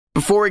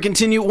Before we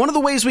continue, one of the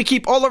ways we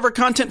keep all of our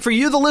content for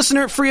you, the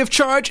listener, free of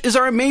charge is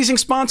our amazing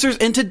sponsors,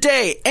 and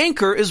today,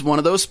 Anchor is one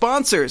of those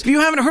sponsors. If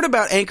you haven't heard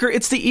about Anchor,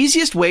 it's the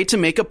easiest way to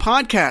make a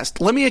podcast.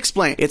 Let me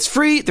explain. It's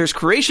free, there's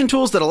creation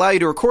tools that allow you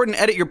to record and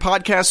edit your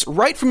podcasts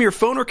right from your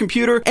phone or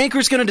computer.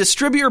 Anchor's going to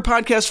distribute your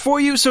podcast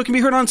for you so it can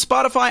be heard on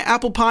Spotify,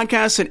 Apple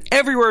Podcasts, and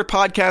everywhere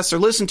podcasts are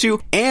listened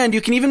to, and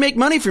you can even make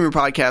money from your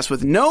podcast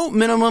with no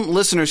minimum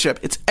listenership.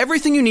 It's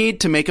everything you need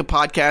to make a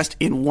podcast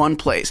in one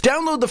place.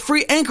 Download the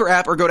free Anchor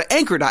app or go to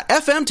anchor.fm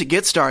to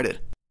get started.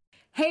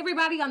 Hey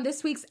everybody, on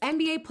this week's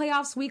NBA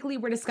Playoffs Weekly,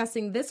 we're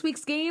discussing this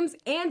week's games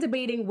and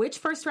debating which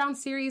first round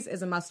series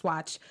is a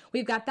must-watch.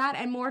 We've got that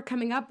and more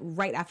coming up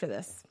right after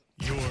this.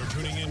 You're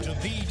tuning into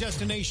the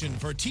destination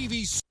for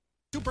TV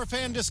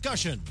superfan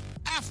discussion,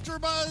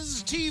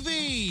 AfterBuzz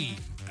TV.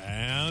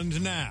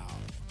 And now,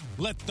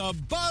 let the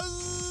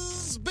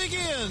buzz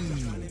begin.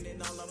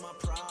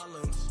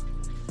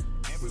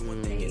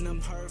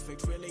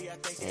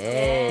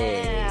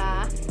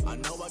 Yeah.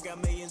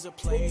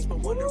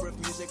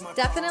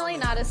 Definitely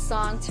not a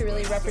song to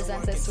really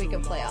represent this week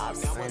of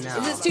playoffs. I know.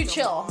 It's just too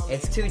chill.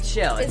 It's too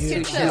chill. It's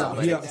too chill.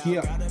 It's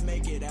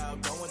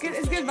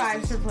good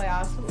vibes for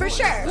playoffs. For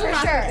sure, We'll for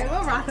rock sure. with it.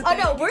 We'll rock with Oh it.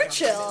 no, we're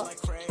chill.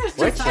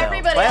 We're chill.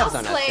 Everybody Playoffs else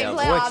are not playing chill.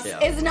 We're playoffs chill.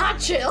 is not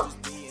chill.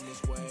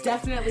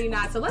 Definitely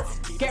not. So let's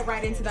get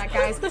right into that,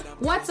 guys.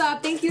 What's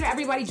up? Thank you to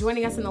everybody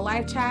joining us in the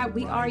live chat.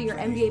 We are your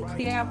NBA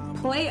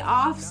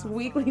Playoffs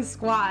Weekly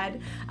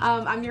Squad.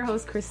 I'm your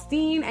host,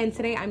 Christine, and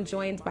today I'm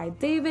joined by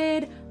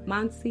David,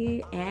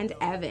 Monty, and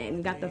Evan.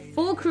 We got the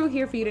full crew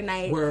here for you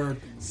tonight.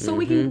 So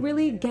we can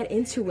really get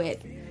into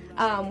it.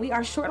 We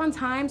are short on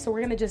time, so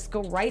we're going to just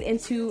go right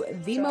into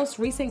the most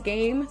recent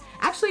game.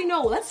 Actually,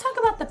 no, let's talk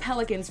about the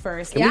Pelicans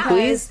first. Can we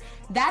please?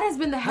 That has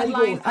been the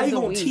headline How of you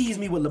the gonna week. tease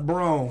me with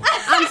LeBron?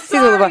 I'm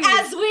sorry.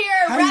 As we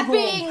are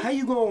rapping. How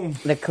you gonna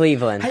The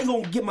Cleveland. how you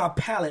gonna get my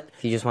palate?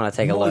 If you just want to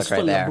take a look moist right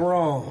for there.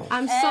 LeBron?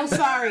 I'm so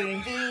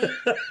sorry.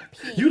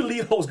 You the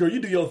lead host, girl. You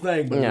do your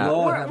thing, but Yeah.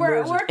 Lord have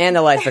mercy. We're And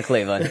the lights for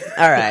Cleveland.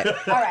 All right. all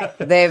right.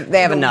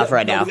 They have enough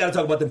right No, now. we gotta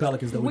talk about the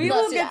Pelicans though. We do.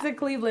 will Let's- get yeah. to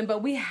Cleveland,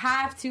 but we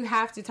have to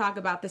talk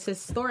about this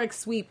historic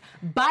sweep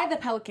by the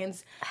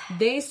Pelicans.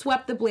 They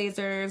swept the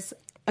Blazers,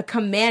 a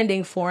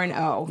commanding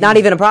 4-0. Not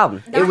even a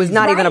problem. It was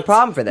not even a right.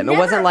 problem for them. It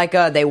Never. wasn't like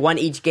they won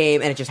each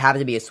game and it just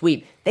happened to be a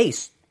sweep.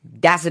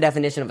 That's the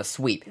definition of a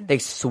sweep. They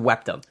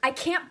swept them. I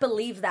can't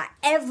believe that.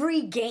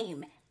 Every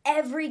game.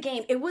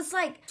 It was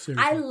like,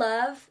 I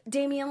love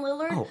Damian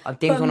Lillard. Oh,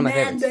 Dame's but one of my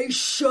man, favorites. they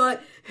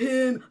shut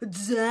him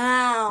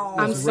down.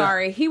 I'm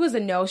sorry. He was a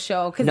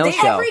no-show. No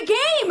show. Every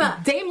game.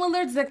 Dame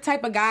Lillard's the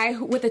type of guy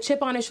with a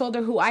chip on his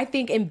shoulder who I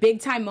think in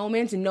big-time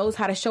moments knows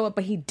how to show up,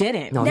 but he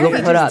didn't. No, he he'll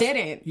just put up.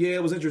 didn't. Yeah,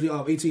 it was interesting.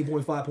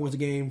 18.5 points a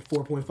game,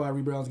 4.5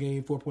 rebounds a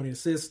game, 4.8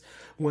 assists,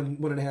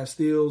 1.5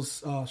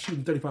 steals,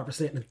 shooting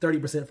 35% and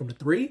 30% from the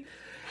three.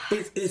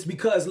 It's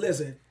because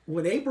listen,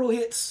 when April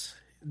hits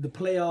the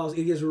playoffs,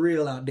 it gets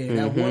real out there.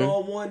 That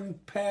one-on-one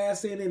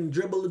passing and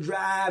dribble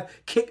drive,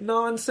 kick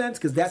nonsense,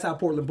 because that's how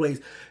Portland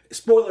plays.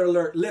 Spoiler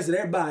alert, listen,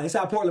 everybody, that's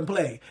how Portland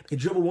play. They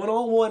dribble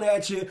one-on-one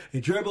at you, they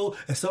dribble,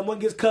 and someone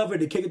gets covered,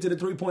 they kick it to the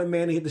three-point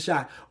man and hit the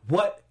shot.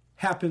 What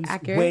happens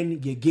Accurate.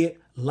 when you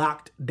get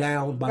locked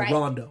down by Right.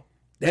 Rondo?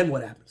 Then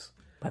what happens?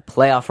 By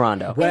playoff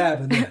Rondo. What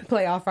happens then?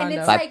 Playoff And Rondo.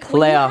 it's By like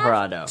when you playoff have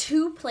Rondo.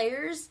 two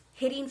players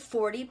hitting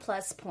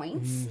 40-plus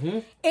points,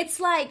 it's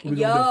like, gonna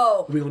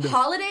yo, do? We gonna do?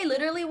 Holiday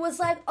literally was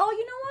like, oh,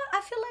 you know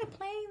what? I feel like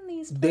playing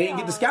these playoffs. They didn't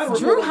get the scouting report.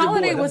 Drew on your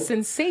Holiday boy. was That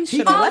boy-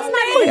 sensational. He Let's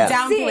not even Yeah.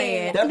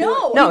 downplay it. That boy-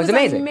 No. No, He it's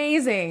amazing.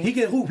 amazing. He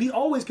can hoop. He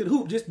always can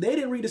hoop. Just they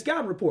didn't read the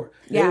scouting report.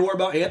 They Yeah. were worried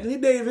about Anthony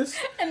Davis,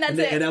 And that's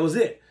it. And that was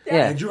it.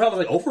 Yeah. And Drew Holiday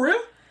was like, "Oh, for real?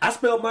 I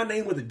spelled my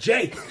name with a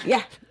J."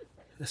 Yeah.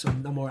 That's what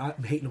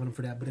I'm hating on him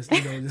for that, but it's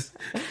just.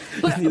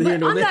 But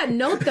on that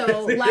note,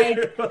 though,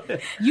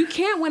 like, you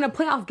can't win a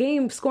playoff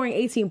game scoring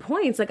 18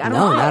 points. Like, I don't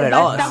No, know. not at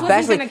all. That Especially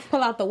wasn't going to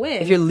pull out the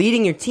win. If you're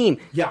leading your team,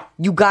 Yeah.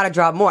 you got to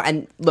drop more.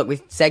 And look, we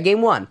said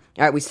game one.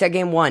 All right, we said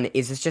game one.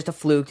 Is this just a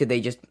fluke? Did they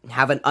just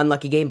have an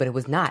unlucky game? But it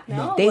was not.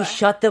 No. They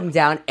shut them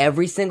down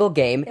every single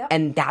game, Yep.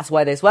 and that's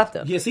why they swept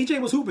them. Yeah, CJ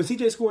was hooping.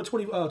 CJ scored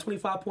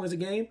 25 points a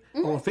game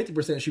on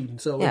 50% shooting.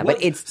 So Yeah, it but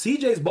wasn't- it's-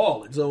 CJ's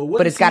balling. So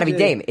But it's got to be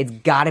Dame. It's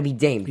got to be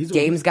Dame. He's a-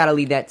 Dame's got to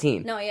lead that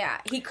team. No, yeah.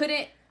 He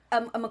couldn't.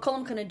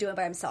 McCollum couldn't do it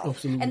by himself.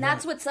 Absolutely and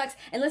that's not. what sucks.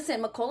 And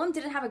listen, McCollum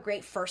didn't have a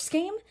great first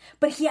game,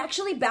 but he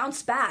actually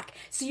bounced back.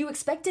 So you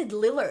expected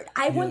Lillard.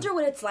 I wonder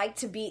what it's like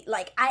to be,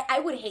 like, I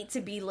would hate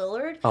to be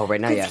Lillard. Oh,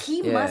 right now, yeah. Because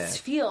he Yeah.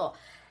 must feel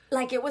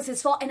like it was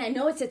his fault. And I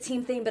know it's a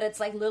team thing, but it's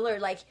like, Lillard,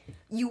 like,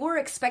 you were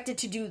expected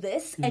to do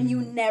this, and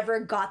you never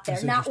got there.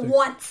 That's Not interesting.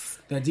 once.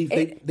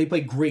 They play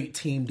great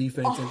team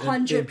defense,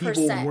 and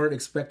people 100%. weren't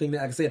expecting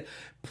that. Like I said,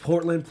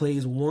 Portland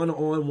plays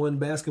one-on-one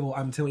basketball.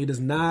 I'm telling you, it does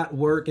not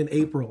work in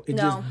April. It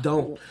No. just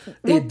don't.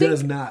 Well, It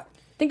does not.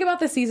 Think about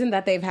the season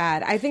that they've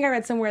had. I think I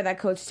read somewhere that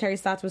Coach Terry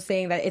Stotts was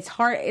saying that it's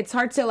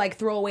hard to like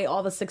throw away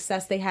all the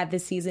success they had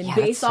this season Yeah,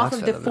 based that off sucks of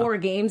for the them, 4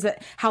 games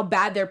that how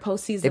bad their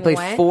postseason They played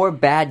went. 4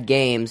 bad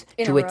games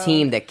In to a a row.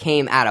 team that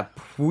came out of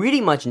pretty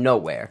much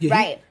nowhere. Yeah,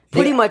 Right.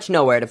 pretty much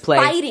nowhere to play.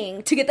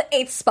 fighting to get the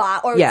 8th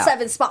spot or Yeah.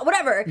 7th spot,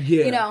 whatever.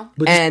 Yeah. You know.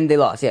 But, And they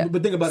lost, yeah.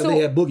 but think about So- if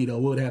they had Boogie, though.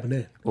 What would happen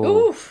then?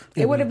 Oof.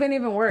 It would have been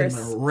even worse.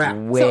 A wrap.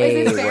 Way So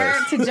is it fair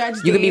worse. to judge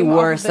You could be Dame off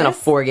worse of than a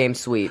this? 4-game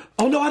sweep.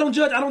 Oh no, I don't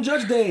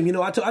judge Dame. You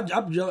know, I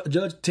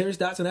judge Terry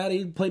Stotts and how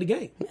they play the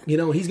game. You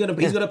know, he's gonna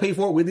pay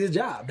for it with his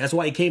job. That's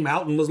why he came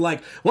out and was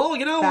like, "Well,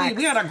 you know,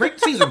 we had a great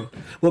season."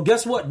 Well,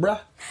 guess what, bruh?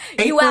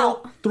 You April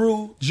out.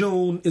 through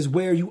June is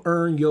where you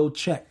earn your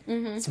check.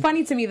 It's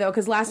funny to me though,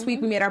 because last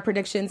week we made our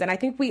predictions, and I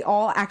think we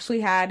all actually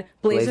had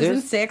Blazers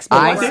in 6. But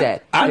I we were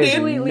said. I there's did.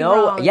 completely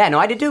no. wrong. Yeah, no,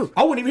 I did too.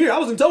 I wasn't even here. I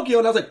was in Tokyo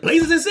and I was like,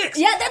 Blazers in 6.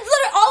 Yeah, that's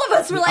literally all of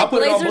us were I like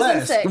put it on Blazers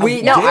and blast. 6.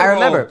 We Damn I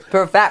remember wrong.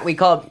 for a fact we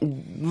called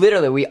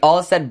we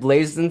all said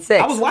Blazers in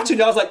 6. I was watching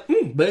you. I was like,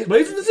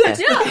 Blazers in 6.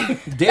 Yeah,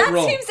 Dead that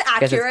wrong. seems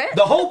accurate.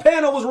 The whole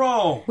panel was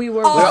wrong. We were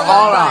We were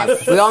all wrong.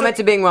 We all meant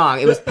to being wrong.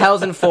 It was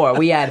Pels in 4.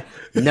 We had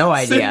no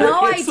idea.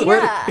 No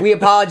idea. We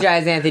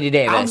apologize, Anthony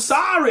Davis. I'm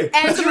sorry.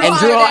 Andrew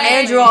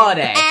Andrew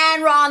Holiday.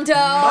 and Rondo.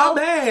 My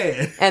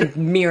bad. And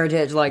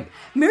Mirotic, like,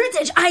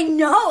 Mirotic, I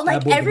know.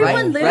 Like, That boy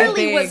everyone big.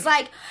 literally Right. was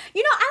like,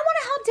 you know, I want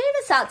to help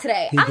Davis out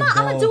today. I'm can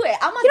gonna ball. do it.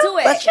 I'm gonna do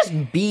it. let's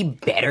just be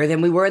better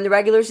than we were in the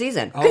regular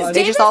season. Because They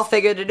Davis- just all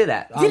figured to do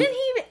that. Didn't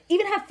he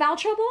even have foul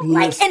trouble?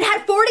 Like, Listen. and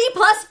had 40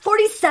 plus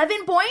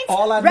 47 points?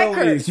 All I know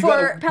Record is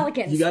for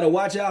Pelicans. You got to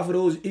watch out for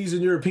those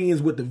Eastern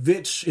Europeans with the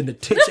vitch and the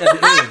titch at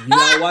the end. You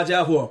got to watch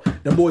out for them.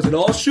 Them boys that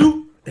all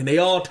shoot and they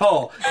all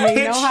tall.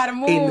 They know how to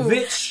move. And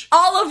vitch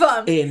all of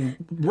them. and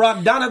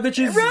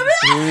Bogdanoviches.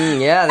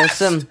 Yeah, there's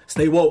some.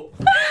 Stay woke.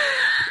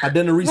 I've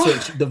done the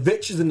research. The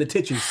vitches and the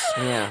titches.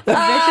 Yeah. the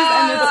bitches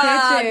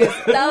and the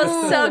titches. That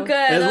was so good.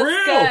 That's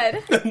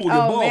That's real. good. Move your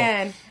Oh ball.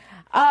 man.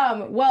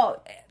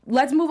 Well,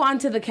 let's move on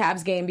to the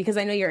Cavs game because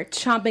I know you're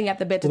chomping at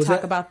the bit to Was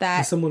talk about Did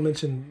that. someone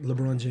mention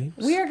LeBron James?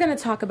 We are going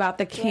to talk about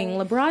the King,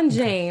 LeBron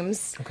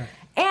James, Okay.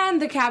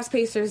 and the Cavs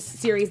Pacers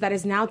series that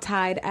is now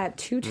tied at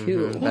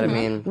 2-2. But I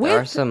mean, there With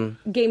are some.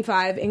 Game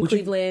 5 in you-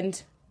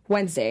 Cleveland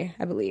Wednesday,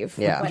 I believe.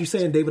 Yeah. What you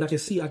saying, David? I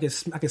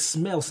can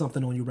smell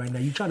something on you right now.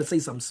 You trying to say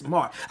something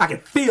smart. I can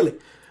feel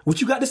it. What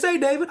you got to say,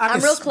 David?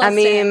 I'm real close I to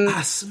mean,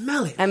 I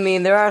smell it. I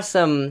mean, there are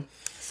some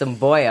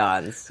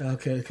boy-ons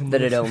Okay, come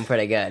that on. are doing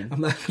pretty good,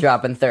 not-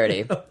 dropping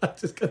 30. I'm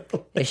just gonna...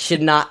 It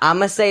should not. I'm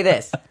gonna say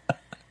this.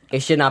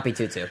 It should not be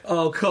 2-2.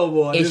 Oh, come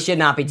on. It should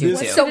not be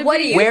 2-2. So what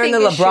do you Wearing the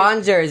think it should-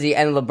 LeBron jersey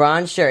and the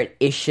LeBron shirt,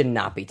 it should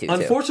not be 2-2.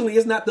 Unfortunately,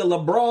 it's not the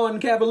LeBron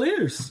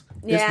Cavaliers.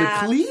 Yeah.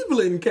 It's the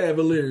Cleveland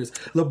Cavaliers.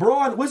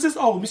 LeBron, what's this?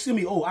 Oh, let me see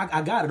me. Oh,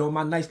 I got it on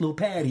my nice little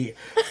pad here.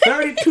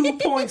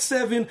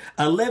 32.7,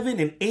 11,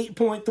 and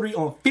 8.3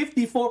 on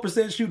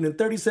 54% shooting and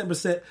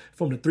 37%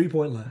 from the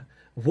three-point line.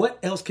 What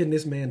else can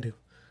this man do?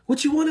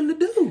 What you want him to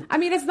do? I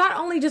mean, it's not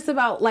only just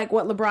about like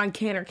what LeBron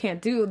can or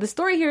can't do. The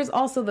story here is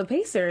also the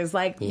Pacers.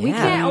 Like we Yeah.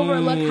 can't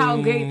overlook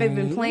how great they've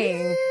been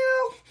playing.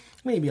 Well,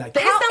 maybe I It's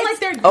can. not like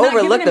they're not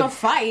Overlook giving him the- a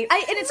fight.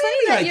 And it's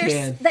Maybe funny I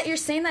can. that you're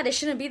saying that it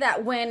shouldn't be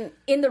that when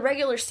in the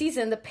regular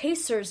season the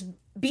Pacers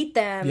beat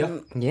them.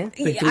 Yep. Yeah. I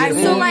think I 3 out of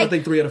mean, 4. like- I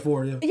think 3 out of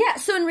 4, yeah. Yeah,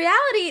 so in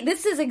reality,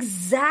 this is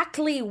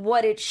exactly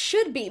what it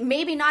should be.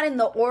 Maybe not in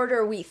the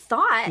order we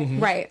thought,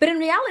 Right. But in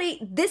reality,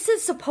 this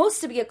is supposed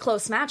to be a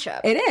close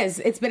matchup It is.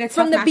 It's been a tough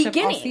from the matchup all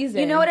beginning.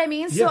 season. You know what I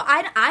mean? So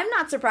Yeah. I'm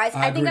not surprised.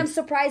 I think agree. I'm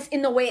surprised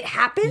in the way it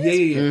happened.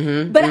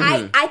 Yeah. But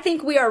I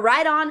think we are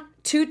right on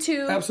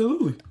 2-2.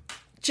 Absolutely.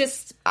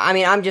 Just I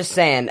mean, I'm just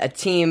saying,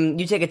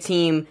 you take a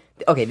team,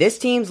 okay, this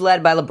team's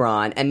led by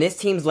LeBron, and this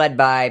team's led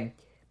by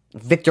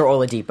Victor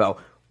Oladipo.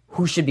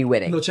 Who should be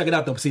winning? No, check it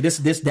out though. See, that's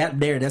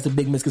a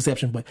big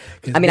misconception. But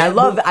I mean, I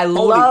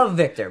love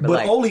Victor, but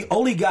like-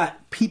 Oli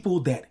got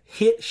people that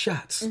hit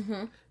shots.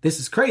 This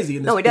is crazy.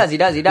 And No, he does. I'm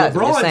just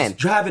LeBron's saying.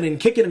 driving and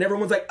kicking, and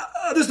everyone's like,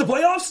 "This is the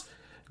playoffs."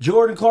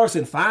 Jordan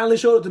Clarkson finally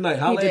showed up tonight.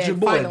 Holla at did, your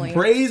boy. finally.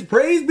 Praise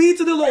be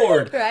to the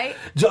Lord. Right.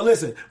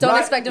 Listen. Don't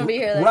expect him to be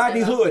here Thursday, Rodney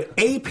though. Hood,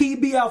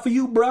 APB out for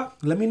you, bruh.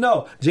 Let me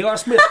know. J.R.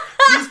 Smith.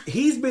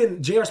 he's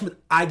been J.R. Smith.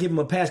 I give him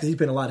a pass because he's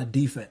been a lot of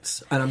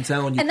defense, and I'm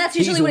telling you, And that's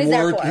usually what he's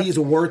there for. He's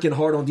working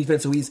hard on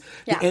defense, so the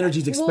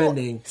energy's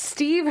expending. Well,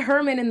 Steve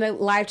Herman in the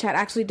live chat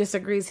actually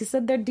disagrees. He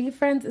said their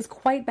defense is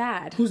quite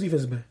bad. Whose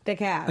defense is bad? The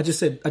Cavs. I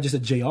just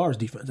said JR's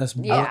defense. That's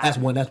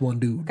one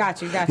dude.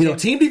 Got you. You know,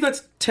 team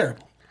defense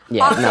terrible.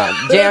 Yeah, Also, no,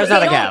 JR's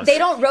not they a don't- Cavs. They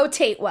don't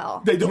rotate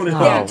well. They don't. They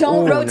Oh,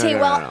 don't no, rotate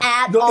no, well no.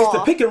 at No, all. it's the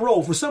pick and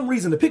roll. For some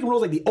reason, the pick and roll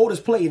is like the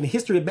oldest play in the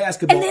history of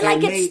basketball. And they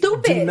like it do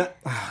stupid. not-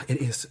 it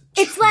is.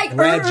 It's like,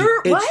 tragic.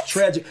 what? It's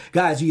tragic,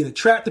 guys. You either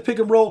trap the pick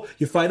and roll,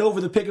 you fight over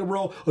the pick and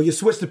roll, or you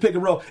switch the pick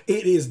and roll.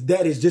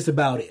 That is just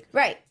about it.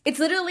 Right. It's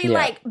literally Yeah.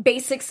 like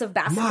basics of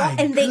basketball, My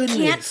and they can't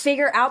goodness.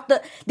 figure out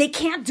they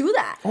can't do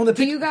that. On the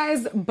Do pick, you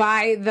guys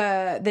buy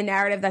the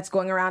narrative that's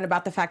going around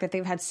about the fact that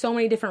they've had so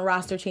many different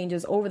roster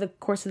changes over the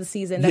course of the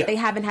season that Yeah. they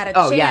haven't had a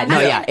Oh chance yeah,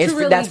 no, yeah, to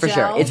really that's for sure.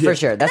 gel? It's for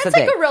sure. That's That's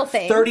the like thing. a real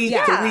thing. 33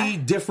 Yeah.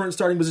 different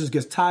starting positions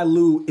because Ty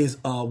Lue is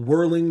a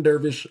whirling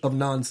dervish of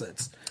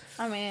nonsense.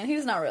 I mean,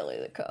 he's not really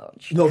the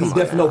coach. No, he's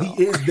definitely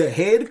he is the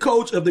head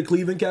coach of the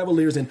Cleveland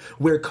Cavaliers, and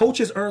where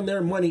coaches earn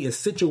their money is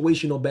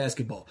situational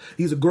basketball.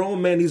 These are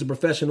grown men, these are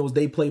professionals,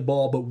 they play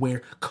ball, but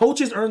where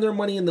coaches earn their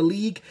money in the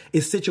league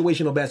is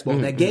situational basketball.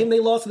 That game they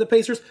lost to the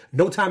Pacers,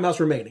 no timeouts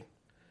remaining.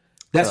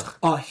 That's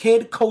a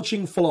head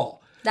coaching flaw.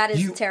 That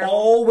is you terrible.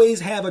 always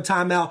have a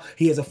timeout.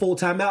 He has a full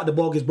timeout. The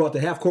ball gets brought to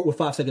half court with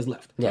 5 seconds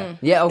left. Yeah,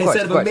 yeah, of course.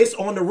 Instead of a miss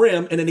on the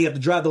rim, and then they have to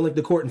drive the length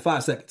of the court in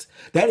 5 seconds.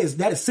 That is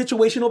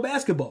situational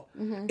basketball.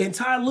 And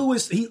Ty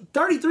Lewis, he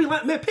 33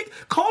 man.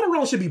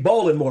 Calderon should be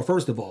balling more.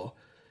 First of all,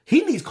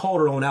 he needs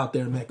Calderon out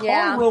there, man.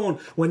 Yeah. Calderon,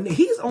 when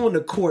he's on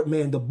the court,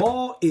 man, the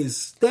ball is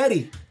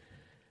steady.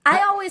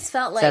 I always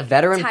felt like It's a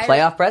veteran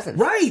playoff presence.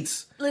 Right.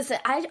 Listen,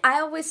 I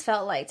always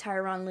felt like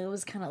Tyronn Lue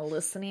was kind of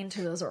listening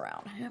to those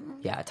around him.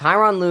 Yeah,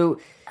 Tyronn Lue.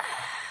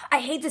 I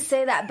hate to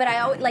say that, but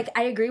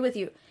I agree with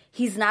you.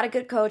 He's not a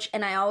good coach,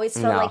 and I always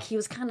felt like he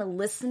was kind of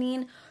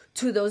listening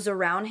to those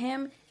around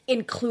him,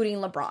 including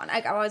LeBron.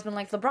 I've always been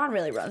like, LeBron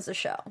really runs the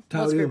show.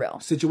 Let's be real.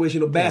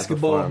 Situational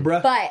basketball,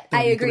 bruh. But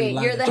I agree.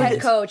 You're the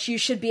head coach. You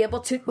should be able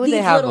to. Who did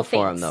they have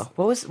before him, though?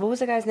 What was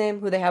the guy's name?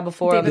 Who they had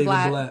before him? David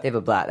Blatt.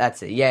 David Blatt.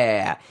 That's it.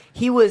 Yeah.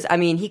 He was. I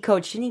mean, he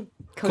coached. Didn't he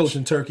coach?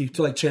 Coaching Turkey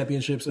to like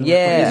championships.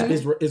 Yeah.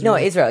 Israel. No,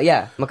 Israel.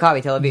 Yeah,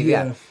 Maccabi Tel Aviv.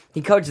 Yeah.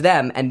 He coached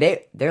them, and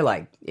they're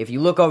like, if you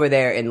look over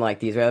there in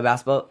like the Israeli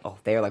basketball,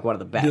 they're like one of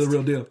the best. They're the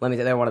real deal. Let me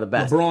say, they're one of the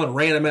best. LeBron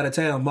ran him out of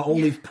town. My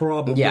only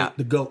problem with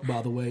the GOAT,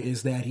 by the way,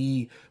 is that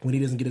when he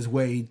doesn't get his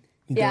way,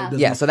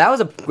 Yeah, so that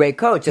was a great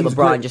coach, and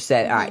LeBron just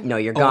said, all right, no,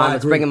 you're gone.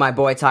 Let's bring in my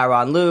boy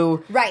Tyronn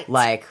Lue. Right.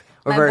 Like,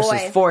 reverse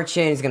his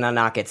fortune. He's going to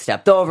not get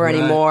stepped over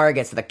anymore.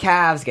 Gets to the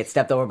Cavs, gets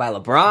stepped over by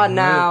LeBron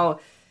now.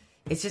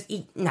 It's just,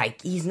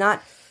 he's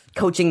not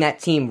coaching that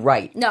team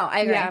right. No, I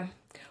agree. Yeah.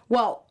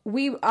 Well,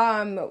 you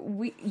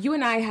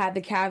and I had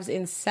the Cavs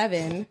in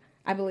 7,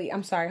 I believe.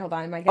 I'm sorry, hold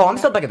on. Am I I'm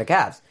still picking the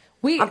Cavs.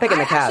 I'm picking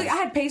the Cavs. Actually, I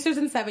had Pacers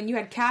in 7. You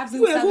had Cavs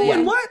in 7. Who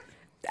and what?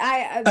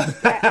 And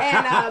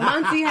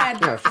Monty had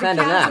the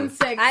offending Cavs them. in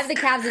 6. I have the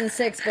Cavs in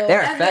 6, but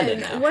They're offended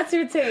now. What's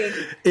your take?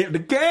 If the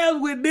Cavs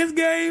win this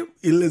game,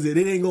 listen,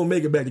 it ain't gonna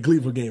make it back to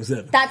Cleveland game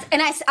 7.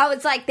 I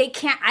was like, they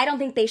can't. I don't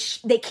think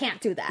they can't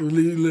do that.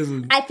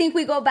 Listen, I think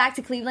we go back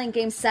to Cleveland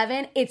game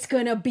 7. It's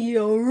gonna be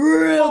a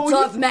real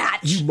tough match.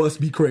 You must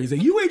be crazy.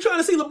 You ain't trying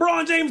to see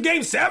LeBron James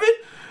game 7?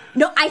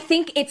 No, I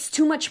think it's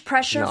too much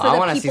pressure for I the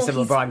wanna see people some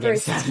he's LeBron for game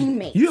his 7.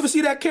 teammates. You ever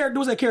see that character?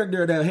 What's that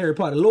character in Harry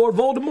Potter? Lord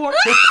Voldemort?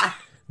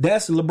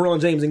 That's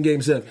LeBron James in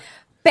game 7.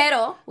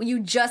 Pero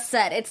you just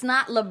said it's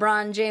not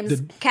LeBron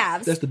James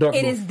Cavs. That's the dark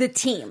It horse. is the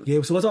team.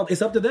 Yeah, so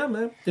it's up to them,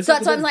 man. So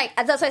that's why I'm like.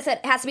 That's why I said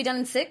it has to be done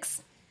in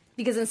 6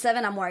 because in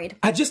 7 I'm worried.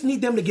 I just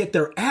need them to get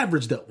their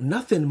average, though.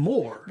 Nothing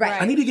more.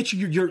 Right. I need to get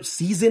you your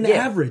season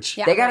average.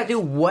 Yeah. They got to do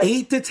what?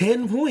 8 to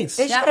 10 points.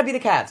 They just got to be the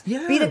Cavs.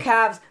 Yeah. Be the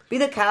Cavs. Be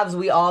the Cavs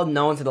we all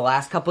known for the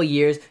last couple of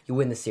years. You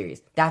win the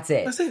series. That's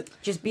it. That's it.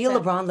 Just be a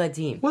LeBron-led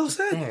team. Well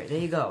said. There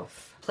you go.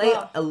 Play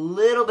a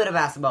little bit of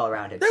basketball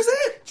around him. That's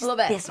it. A little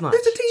bit. This much.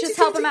 That's a team. Just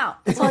help him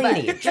out. That's all you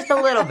need. Just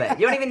a little bit.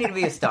 You don't even need to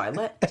be a star.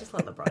 Just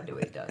let LeBron do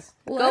what he does.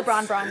 Go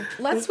Bron.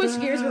 Let's switch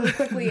gears really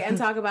quickly and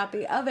talk about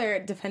the other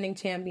defending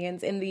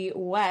champions in the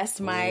West,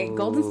 my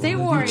Golden State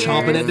Warriors.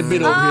 Chomping at the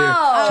bit over here.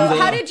 Oh,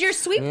 how did your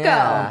sweep go?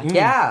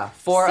 Yeah.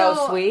 4-0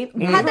 So, sweep.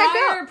 How'd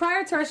that go?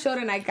 Prior to our show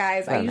tonight,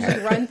 guys, I usually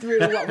run through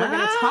what we're going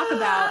to talk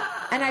about,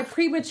 and I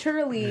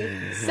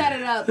prematurely set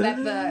it up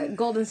that the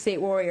Golden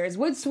State Warriors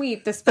would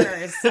sweep the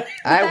Spurs. But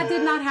that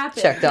did not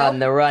happen. Checked on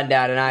the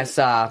rundown and I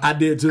saw I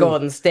did too.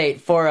 Golden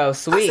State 4-0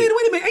 sweep. I said,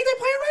 wait a minute, ain't they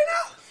playing right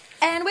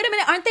now? And wait a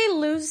minute, aren't they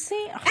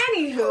losing?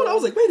 Anywho, I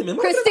was like, wait a minute.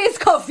 Christy's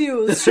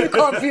confused. She's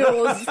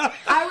confused.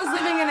 I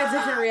was living in a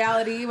different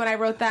reality when I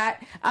wrote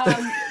that.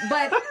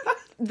 But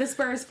the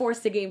Spurs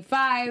forced to game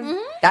 5.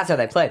 That's how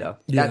they play, though.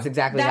 Yeah. That's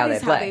exactly That how they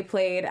is play. how they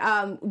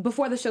played.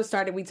 Before the show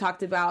started, we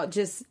talked about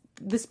just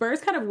the Spurs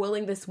kind of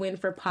willing this win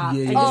for Pop. Yeah,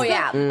 and yeah. just Oh,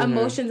 yeah. the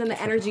emotions and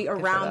the energy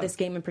around this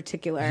game in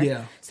particular.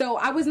 Yeah. So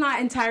I was not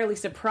entirely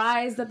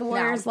surprised that the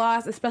Warriors No.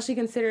 lost, especially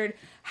considered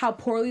how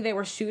poorly they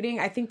were shooting.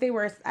 I think they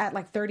were at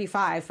like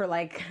 35 for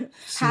like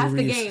half the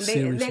game. They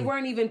Seriously.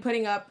 weren't even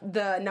putting up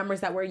the numbers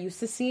that we're used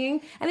to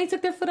seeing. And they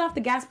took their foot off the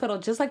gas pedal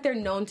just like they're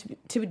known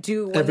to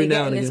do when Every they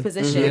now get in and this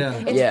again. position. Yeah.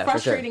 It's Yeah, for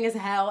frustrating as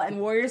hell,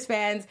 and Warriors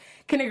fans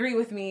can agree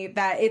with me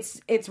that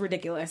it's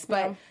ridiculous.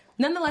 But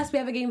nonetheless, we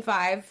have a game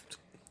 5.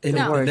 And,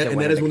 No. and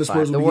that is when the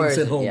Spurs will be Warriors,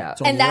 sent home. yeah.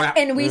 It's a wrap.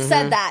 And we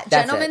said that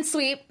That's gentleman it.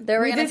 sweep. They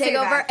were We going to did take say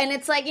over, that. and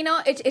it's like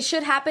it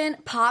should happen.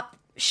 Pop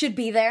should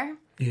be there.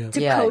 Yeah.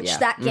 To Yeah, coach yeah.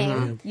 that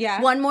game.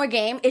 Yeah. One more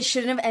game. It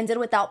shouldn't have ended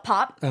without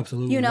Pop.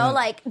 Absolutely You know, not.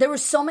 like there were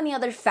so many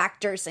other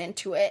factors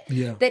into it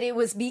Yeah. that it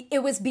was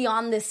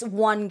beyond this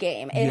one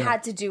game. It Yeah.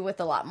 had to do with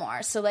a lot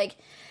more. So like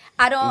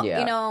I don't, Yeah.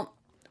 you know,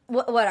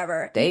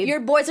 whatever. They- Your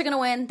boys are going to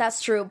win.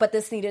 That's true, but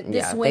this Yeah, win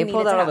they needed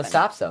pulled to out all the happen.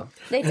 stops, though.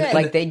 They did.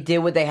 Like, they did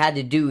what they had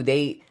to do.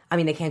 I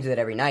mean, they can't do that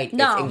every night.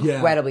 No. It's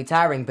incredibly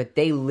tiring, but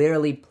they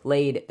literally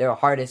played their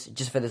hardest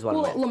just for this one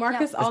win.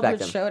 LaMarcus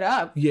Aldridge showed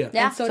up. Yeah.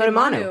 And so did did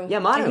Manu. Yeah,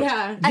 Manu.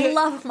 Yeah. I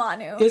love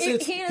Manu.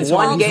 It's He is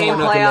one awesome. game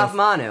Not playoff enough.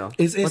 Manu.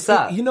 What's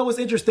up? You know what's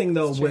interesting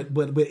though,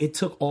 but it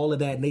took all of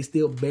that and they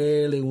still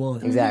barely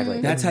won.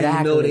 Exactly. That's how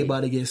you know they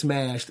about to get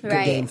smashed in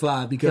Game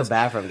 5 because feel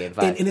bad for them Game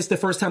 5. And it's the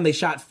first time they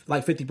shot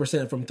like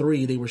 50% from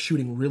three. They were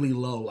shooting really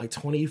low, like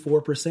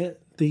 24%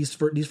 these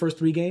first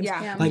 3 games.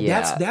 Yeah. Like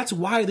that's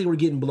why they were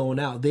getting blown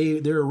out.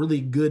 They're a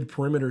really good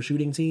perimeter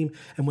shooting team,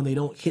 and when they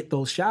don't hit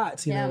those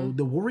shots, you know,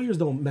 the Warriors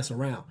don't mess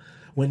around.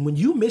 When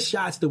you miss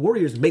shots, the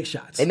Warriors make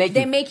shots. They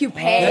make you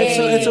pay.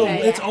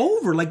 It's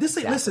over. Like this.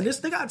 Listen,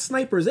 they got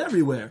snipers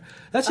everywhere.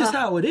 That's just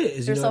how it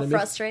is. They're you know so what I mean?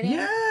 frustrating.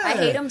 Yeah, I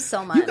hate them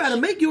so much. You gotta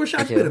make your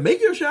shots. You better make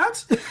your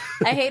shots.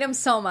 I hate them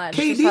so much.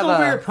 KD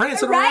over here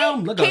prancing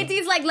around. Look,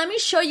 KD's like, let me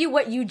show you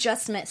what you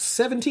just missed.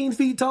 17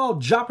 feet tall,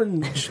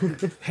 dropping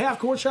half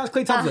court shots.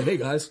 Klay Thompson's like, hey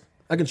guys,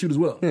 I can shoot as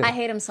well. I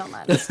hate him so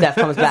much. Steph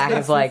comes back and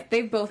is like,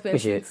 they've both been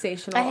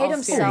sensational. I hate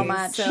him so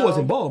much. She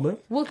wasn't ball, man.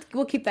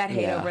 We'll keep that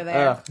hate over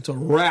there. It's a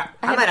wrap.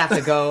 I might have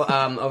to go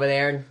over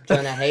there and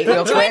join that hate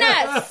real quick. Join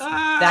us.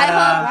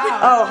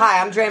 Oh,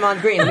 hi, I'm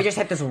Draymond Green. Let me just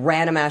hit this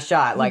random ass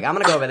shot. Like, I'm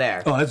gonna go over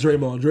there. Oh, that's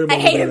Draymond. Draymond. I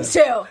hate him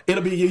too.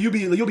 It'll be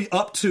you'll be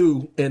up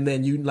 2, and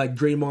then you like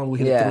Draymond will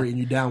hit a 3, and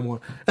you down 1.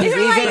 He's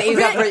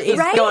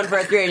right? going for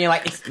a 3, and you're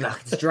like, it's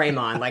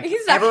Draymond. Like,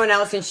 everyone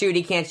else can shoot,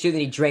 he can't shoot,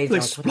 and he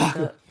drains.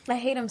 I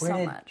hate him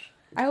so much.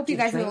 I hope you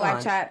guys in the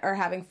live chat are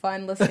having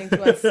fun listening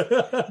to us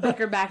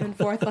bicker back and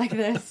forth like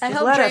this. I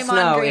hope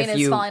Draymond Green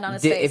is falling on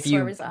his face. If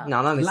you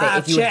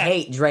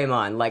hate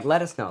Draymond, like,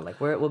 let us know.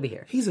 Like, we'll be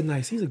here. He's a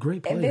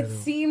great player. And it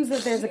seems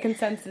that there's a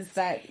consensus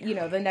that, you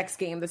know, the next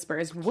game, the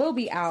Spurs will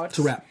be out. It's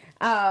a wrap.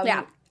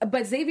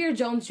 But Xavier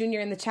Jones Jr.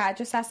 in the chat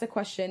just asked a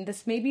question.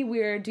 This may be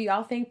weird. Do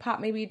y'all think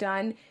Pop may be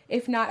done?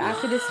 If not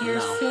after this year,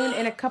 soon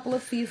in a couple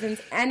of seasons.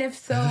 And if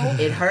so,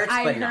 it hurts.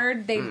 I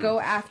heard they go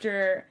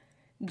after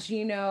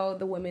Gino,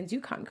 the women's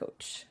UConn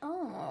coach.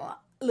 Oh,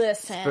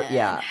 listen.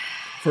 Yeah.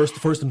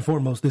 First and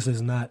foremost, this is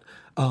not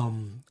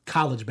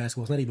college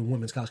basketball. It's not even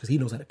women's college because he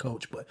knows how to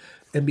coach. But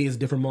NBA is a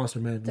different monster,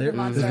 man.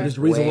 There's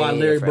a reason why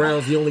Larry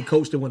Brown's the only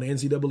coach that won the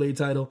NCAA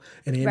title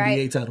and the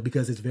NBA title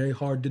because it's very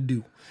hard to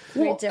do.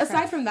 Well,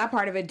 aside from that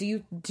part of it, do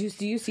you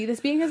see this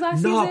being his last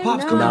season? No,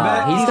 Pop's coming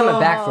back. He's coming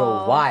back for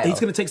a while. He's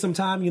going to take some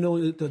time, you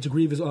know, to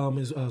grieve his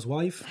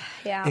wife.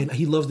 Yeah. And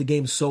he loves the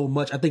game so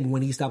much. I think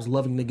when he stops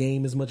loving the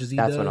game as much as he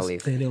does, when he'll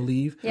leave. then he'll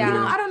leave.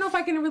 Yeah, I don't know if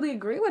I can really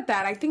agree with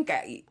that. I think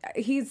I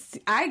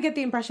get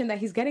the impression that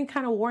he's getting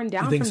kind of worn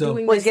down from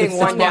doing Well, he's this. getting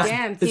worn down.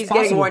 Dance. He's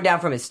getting worn down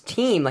from his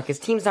team. Like, his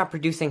team's not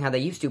producing how they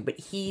used to, but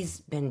he's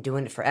been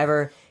doing it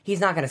forever. He's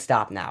not going to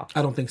stop now.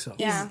 I don't think so.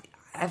 Yeah.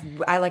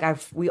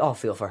 We all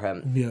feel for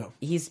him. Yeah.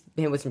 He's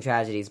been with some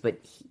tragedies, but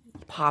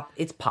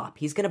it's Pop.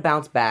 He's going to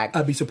bounce back.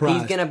 I'd be surprised.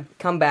 He's going to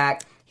come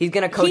back. He's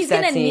going to coach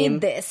that team. He's going to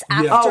need this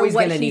after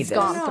what he's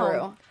gone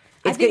through.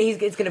 It's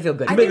going to feel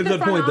good. I think the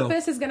front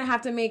office is going to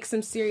have to make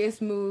some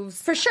serious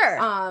moves for sure.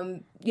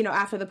 You know,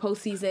 after the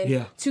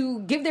postseason to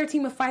give their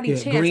team a fighting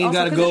chance. Green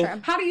got to go.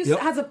 How do you,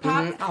 as a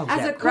Pop,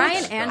 as a coach,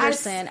 Ryan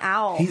Anderson,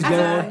 he's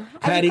gone.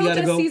 Patty got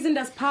to go. As a season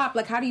does Pop,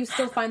 like, how do you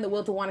still find the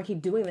will to want to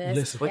keep doing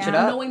this? Switch it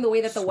up. Knowing the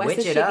way that the West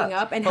is shaking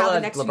up and how the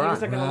next 2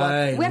 years are going to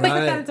look. We have to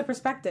put that into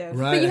perspective.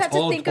 Right. But you have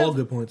to think of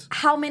good points.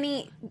 how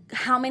many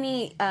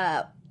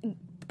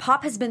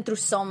Pop has been through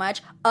so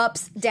much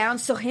ups,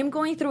 downs. So him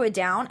going through a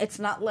down, it's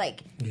not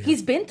like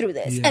he's been through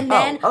this and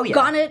then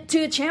gone to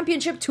a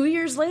championship 2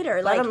 years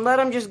later. Let him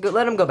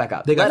go back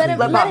up. Let him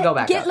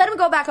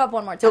go back up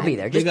one more time. He'll be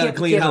there. They got to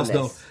clean house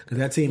though, because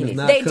that team is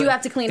not. They do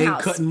have to clean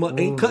house.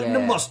 Ain't cutting the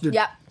mustard.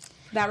 Yep.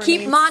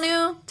 Keep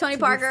Manu, Tony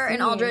Parker,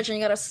 and Aldridge, and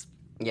you got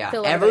to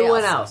fill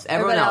everyone else.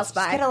 Everyone else.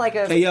 Bye.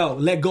 Hey yo,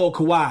 let go of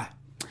Kawhi.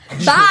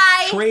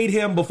 Bye. Trade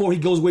him before he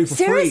goes away for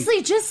free.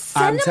 Seriously, just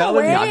send him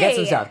away. No,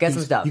 get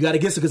some stuff. You got to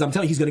get some because I'm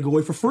telling you, he's going to go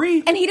away for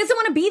free. And he doesn't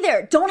want to be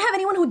there. Don't have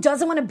anyone who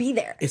doesn't want to be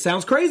there. It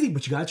sounds crazy,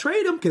 but you got to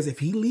trade him because if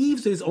he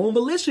leaves his own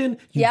volition,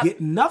 you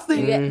get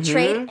nothing.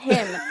 Trade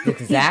him.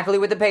 Exactly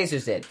what the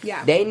Pacers did.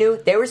 Yeah. They knew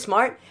they were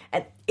smart,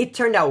 and it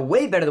turned out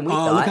way better than we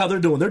thought. Look how they're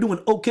doing. They're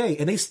doing okay,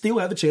 and they still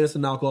have the chance to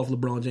knock off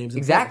LeBron James.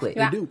 Exactly.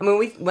 They do. I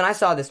mean, when I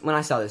saw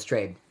this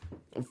trade,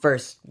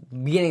 first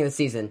beginning of the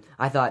season,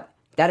 I thought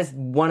that is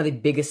one of the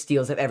biggest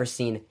steals I've ever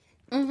seen.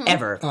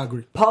 Ever. I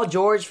agree. Paul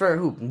George for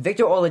who?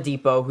 Victor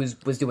Oladipo, who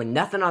was doing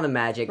nothing on the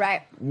Magic,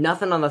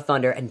 nothing on the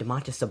Thunder, and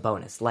Domantas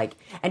Sabonis.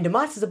 And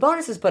Domantas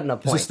Sabonis is putting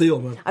up points. It's a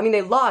steal, man. I mean,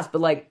 they lost,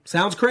 but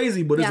sounds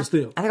crazy, but it's a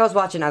steal. I think I was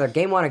watching either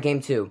Game 1 or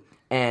Game 2,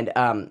 and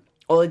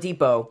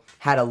Oladipo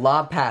had a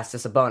lob pass to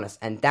Sabonis,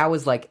 and that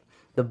was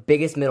the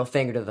biggest middle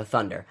finger to the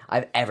Thunder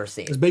I've ever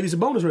seen. It's baby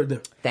Sabonis right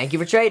there. Thank you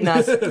for trading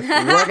us.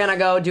 We're gonna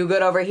go do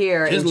good over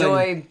here.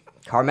 Enjoy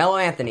Carmelo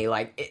Anthony.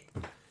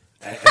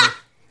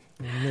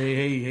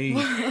 Hey,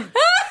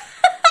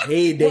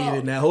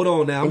 David. Now hold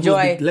on. Now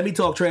let me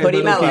talk trash about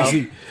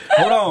OKC.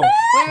 Hold on.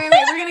 Wait.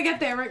 We're gonna get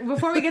there.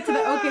 Before we get to the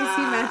OKC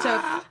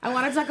matchup, I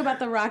want to talk about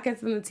the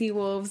Rockets and the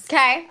T-Wolves.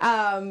 Okay.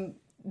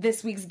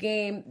 this week's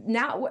game.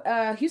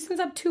 Now Houston's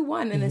up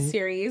 2-1 in this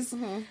series.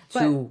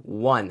 But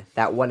 2-1.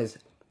 That one is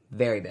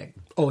very big.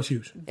 Oh, it's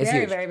huge. It's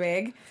very, huge. very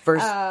big.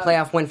 First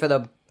playoff win for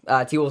the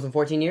T-Wolves in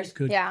 14 years.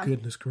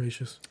 Goodness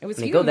gracious. It was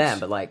I mean, huge. go them,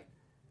 but like...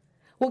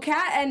 Well,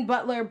 Cat and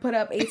Butler put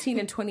up 18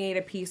 and 28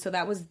 apiece, so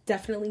that was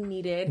definitely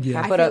needed.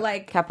 Yeah. I feel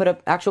like Cat put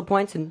up actual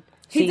points and...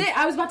 he did.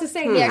 I was about to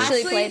say He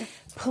actually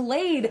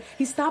played.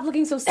 He stopped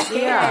looking so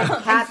scared.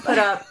 Cat put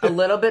up a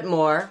little bit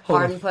more.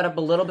 Harden put up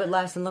a little bit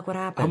less, and look what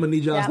happened. I'm gonna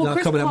need y'all Well, not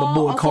Chris coming at my Paul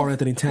boy also- Karl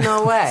Anthony Towns.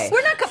 No way.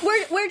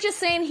 We're just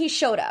saying he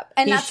showed up,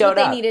 and He that's showed what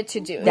up. they needed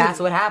to do. That's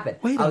what happened.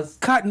 Wait I a was,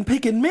 cotton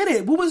picking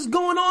minute. What was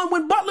going on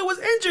when Butler was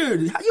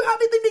injured? How do you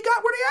think they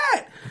got where they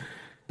at?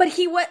 But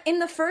he was in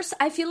the first.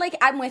 I feel like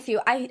I'm with you.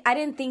 I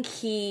didn't think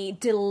he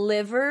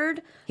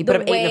delivered. He put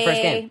up 8 in the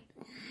first game.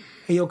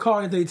 Hey, yo, Karl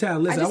Anthony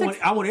Towns, listen, I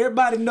just I want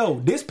everybody to know,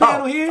 this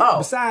panel here,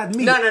 besides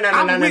me, No.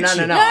 I'm with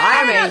you. I'm no, a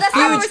that's not what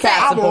we're huge saying.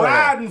 Cat I'm supporter.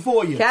 riding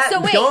for you. Cat,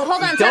 So wait, don't,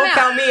 hold on, time don't out.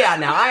 count me out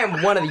now. I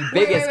am one of the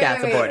biggest Cat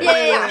supporters.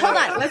 Yeah. Hold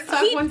on. Let's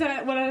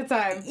talk one at a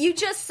time. You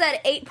just said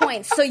 8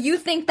 points, so you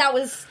think that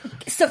was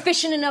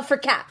sufficient enough for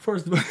Cat?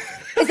 First of all,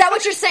 Is that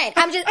what you're saying?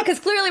 I'm just because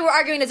clearly we're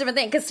arguing a different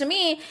thing. Because to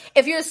me,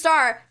 if you're a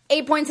star,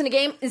 8 points in a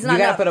game is not You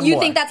gotta enough. put up You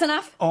more. think that's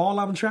enough? all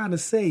I'm trying to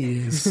say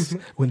is,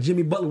 when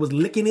Jimmy Butler was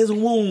licking his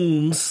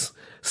wounds,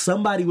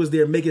 somebody was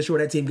there making sure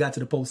that team got to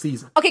the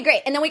postseason. Okay,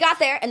 great. And then we got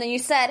there, and then you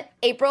said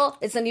April,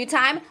 it's a new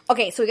time.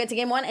 Okay, so we get to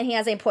game 1, and he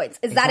has 8 points.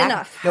 Is that Exactly.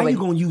 enough? How you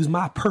going to use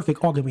my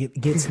perfect argument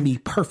against me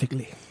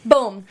perfectly?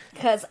 Boom.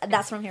 Because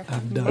that's what I'm here for.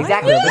 Done.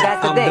 Exactly, but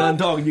that's the I'm thing. done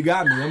talking. You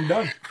got me. I'm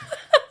done.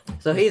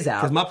 So he's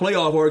out. Because my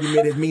playoff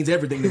argument, it means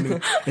everything to me.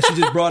 And she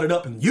just brought it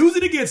up and used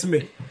it against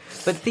me.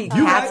 But the right.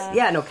 Cat's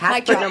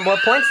Mic putting drop. up more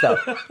points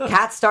though.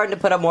 Cat's starting to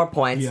put up more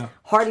points. Yeah.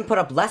 Harden put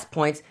up less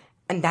points,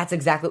 and that's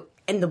exactly.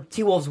 And the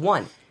T-Wolves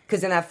won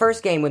because in that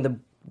first game when the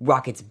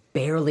Rockets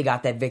barely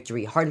got that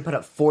victory, Harden put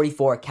up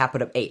 44, Cat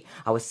put up 8.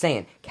 I was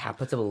saying Cat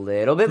puts up a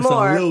little bit Just a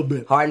more. little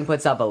bit. Harden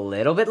puts up a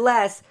little bit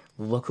less.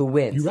 Look who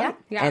wins. You right.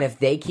 Yeah. And if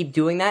they keep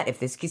doing that, if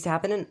this keeps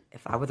happening,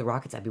 if I were the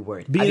Rockets, I'd be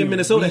worried. I'd Being be in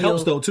Minnesota real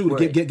helps though too. To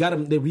worried. got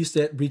them. They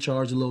reset,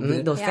 recharge a little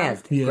bit. Those Yeah.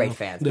 fans, Yeah. great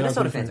fans. They are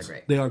Minnesota great fans fans. are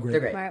great. They are great. They're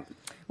great. Right.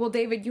 Well,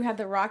 David, you had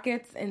the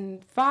Rockets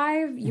in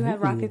 5. You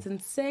had Rockets in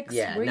 6.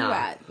 Yeah, Where you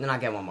at? They're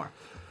not getting one more.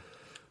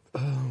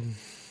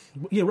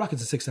 Yeah,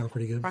 Rockets at 6 sound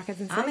pretty good. Rockets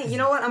in 6. I mean, you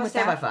know what? I'm gonna With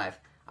stay by that? 5.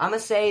 I'm gonna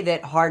say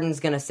that Harden's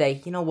gonna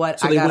say, you know what?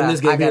 So they win this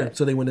game here.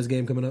 So they win this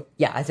game coming up.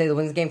 Yeah, I say they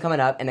win this game coming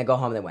up, and they go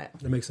home and they win.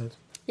 That makes sense.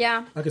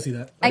 Yeah. I can see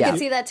that. I Yeah. can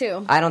see that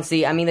too. I don't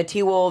see. I mean, the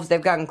T-Wolves,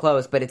 they've gotten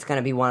close, but it's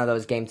gonna be one of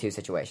those game 2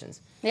 situations.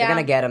 Yeah. They're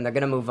gonna get them. They're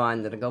gonna move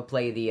on. They're gonna go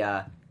play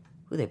the.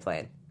 Who they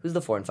playing? Who's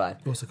the 4 and 5?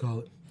 What's it call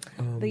it?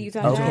 The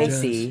Utah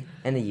Jazz. OKC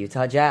and the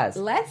Utah Jazz.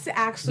 Let's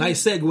actually.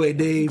 Nice segue,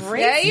 Dave.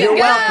 Great. There you You're go.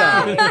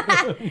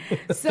 welcome.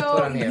 So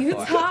what I'm here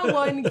Utah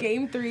won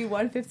Game 3,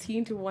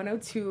 115 to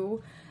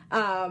 102.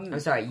 I'm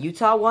sorry,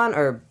 Utah won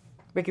or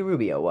Ricky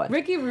Rubio won?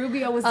 Ricky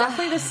Rubio was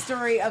definitely the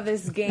story of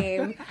this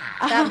game.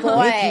 That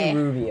boy. Ricky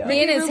Rubio.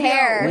 Me and his Rubio.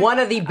 hair. One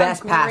of the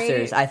best great-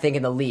 passers, I think,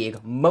 in the league.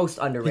 Most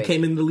He underrated.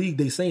 came in the league.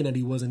 They saying that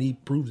he wasn't. He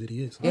proves that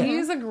he is.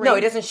 He's a great. No,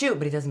 he doesn't shoot,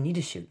 but he doesn't need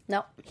to shoot.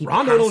 No. He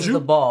Rondo don't passes the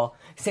shoot. ball.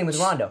 Same with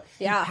Rondo.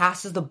 Yeah. He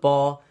passes the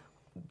ball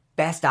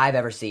best I've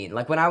ever seen.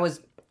 Like when I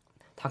was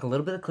talking a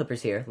little bit of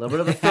Clippers here, a little bit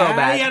of a You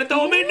throwback. gotta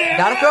throw him in there.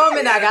 Gotta throw him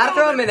in there. Gotta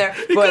throw him in there.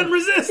 He couldn't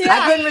resist.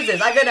 I couldn't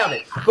resist. I couldn't help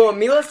it. But when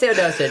Milos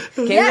Teodosic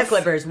came to Yes. the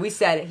Clippers, we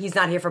said he's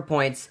not here for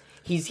points.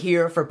 He's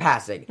here for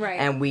passing. Right.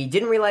 And we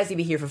didn't realize he'd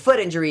be here for foot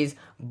injuries,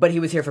 but he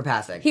was here for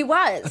passing. He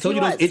was. I told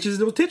you those itches,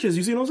 those titches.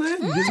 You see what I'm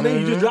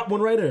saying? You just dropped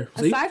one right there.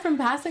 See? Aside from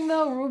passing,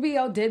 though,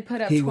 Rubio did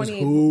put up He was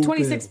 20, hooping.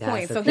 26 That's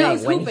points. the So he thing.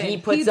 was When hooping. he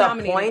puts up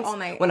dominated points, all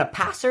night. when a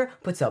passer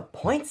puts up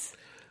points,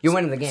 you're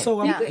winning the game.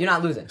 So, You're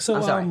not losing. So,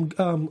 I'm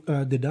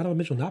sorry. did Donovan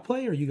Mitchell not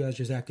play, or are you guys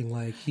just acting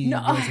like he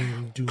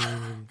wasn't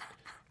doing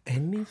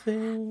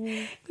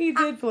anything? He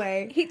did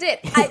play. He did.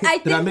 I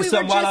think Did I miss we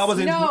something were while just, I was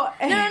in? No,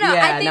 No. Yeah,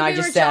 I think no, I we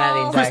just were said I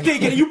all. didn't Christine,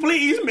 can you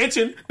please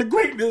mention the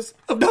greatness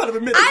of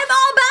Donovan Mitchell? I'm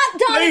all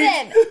about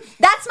Donovan. Please.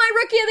 That's my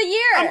rookie of the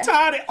year. I'm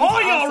tired of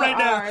all y'all Also right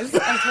now. ours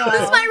as well.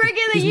 This is my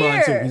rookie of the He's mine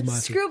year. too, he's mine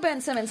too. Screw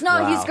Ben Simmons. No,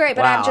 Wow. he's great,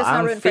 but I'm just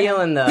not rooting for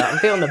him. I'm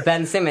feeling the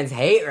Ben Simmons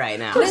hate right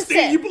now.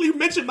 Christine, you please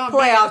mention my man,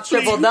 Playoff please.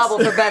 triple double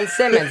for Ben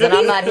Simmons, and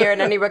I'm not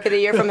hearing any rookie of the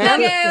year from him.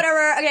 Okay,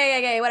 whatever.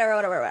 Okay,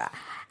 whatever.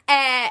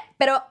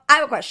 Pero I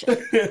have a question.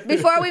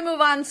 Before we move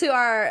on to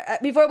our,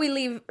 before we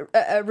leave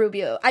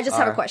Rubio, I just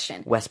have a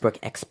question. Westbrook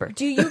expert.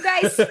 Do you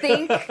guys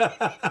think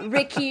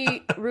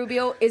Ricky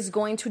Rubio is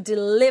going to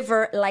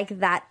deliver like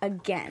that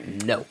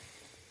again? No.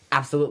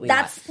 Absolutely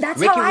That's not.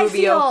 how Ricky I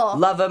Rubio, feel.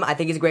 love him. I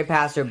think he's a great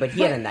passer, but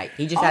he had a night.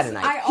 He just had a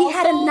night. He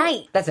had a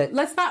night. That's it.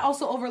 Let's not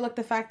also overlook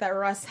the fact that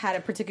Russ had a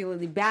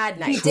particularly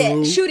bad night. He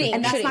did. Shooting.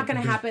 And that's shooting. not going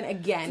to happen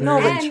again. No,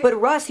 And but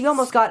Russ, he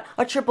almost got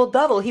a triple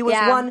double. He was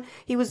Yeah.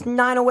 He was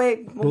 9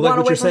 away, Well, one like what away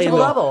you're from saying, triple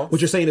though, double.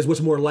 what you're saying is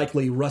what's more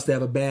likely, Russ to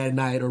have a bad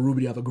night or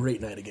Ruby to have a great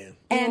night again?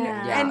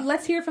 And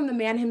let's hear from the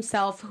man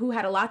himself, who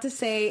had a lot to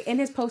say in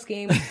his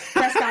post-game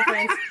press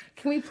conference.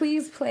 Can we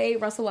please play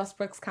Russell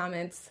Westbrook's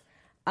comments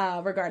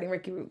regarding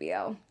Ricky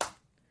Rubio?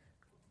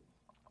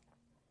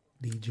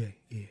 DJ,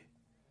 yeah.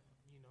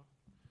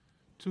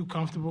 Too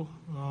comfortable,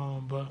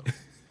 but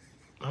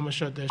I'm going to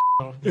shut that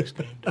off next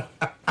game, though.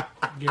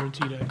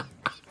 Guarantee that.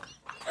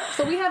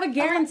 So we have a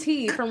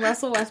guarantee from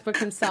Russell Westbrook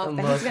himself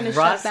that he's going to shut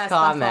Russ that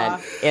comment stuff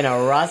off. in a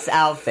Russ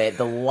outfit,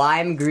 the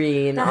lime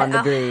green on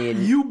the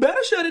green. You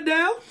better shut it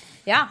down.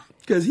 Yeah.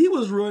 Because he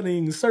was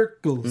running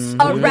circles.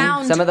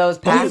 Around. Some of those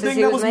The only passes thing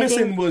he that was was missing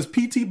making. was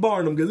P.T.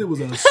 Barnum because it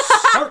was a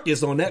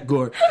circus on that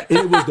court. And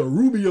it was the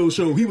Rubio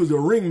show. He was the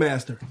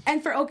ringmaster.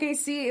 And for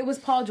OKC, it was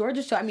Paul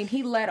George's show. I mean,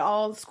 he led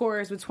all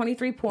scorers with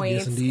 23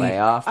 points. Yes, indeed.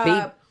 Playoff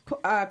beat.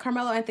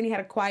 Carmelo Anthony had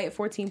a quiet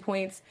 14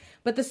 points.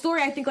 But the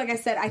story, I think, like I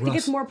said, I think Russ.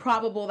 it's more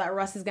probable that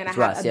Russ is going to have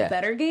Russ, a yeah.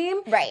 better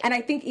game. Right. And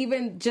I think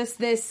even just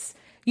this,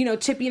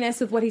 chippiness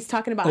with what he's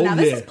talking about Oh, now.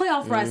 This yeah. is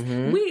playoff Russ.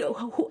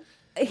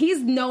 He's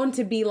known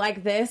to be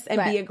like this and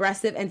Right. be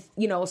aggressive and,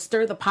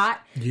 stir the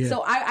pot. Yeah.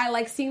 So I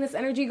like seeing this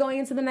energy going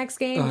into the next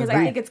game because I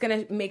agree. think it's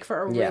going to make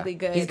for a Yeah. really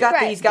good He's got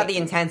Right. he's got the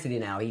intensity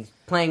now. He's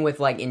playing with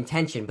like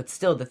intention, but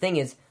still the thing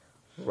is,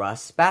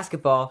 Russ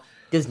basketball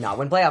does not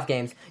win playoff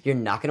games. You're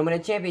not going to win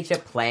a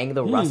championship playing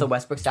the Russell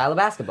Westbrook style of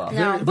basketball.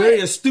 No. Very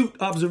astute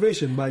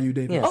observation by you,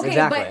 David. Yes. Okay,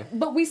 Exactly.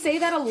 but we say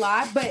that a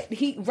lot. But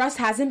Russ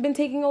hasn't been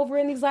taking over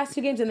in these last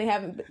 2 games, and they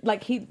haven't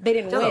they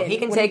didn't No, win. he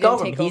can when take didn't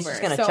over. take He's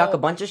just going to chuck a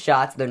bunch of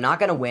shots. They're not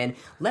going to win.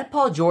 Let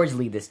Paul George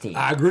lead this team.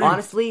 I agree.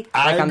 Honestly,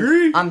 I like,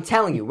 agree. I'm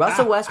telling you,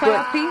 Russell Westbrook,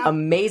 Playoff P?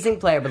 amazing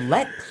player, but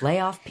let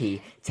Playoff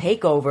P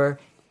take over.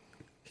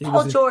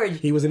 Paul George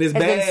he was in his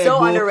has bag, been so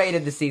boy.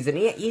 underrated this season.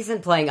 He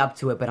isn't playing up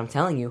to it, but I'm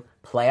telling you,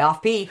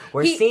 Playoff P,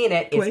 we're seeing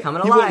it. It's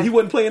coming He alive.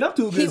 wasn't playing up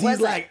to it because he's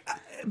wasn't. like,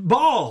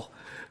 ball.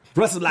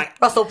 Russ is like,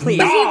 Russell, please.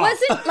 nah. He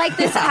wasn't like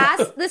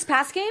this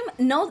past game.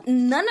 No,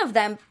 none of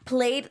them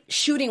played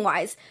shooting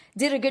wise.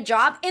 Did a good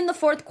job in the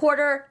fourth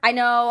quarter. I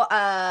know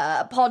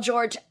Paul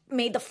George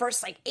made the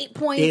first 8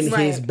 points. in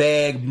his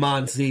bag,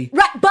 Monty.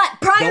 Right, but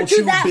prior Don't to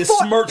you that,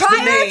 besmirch the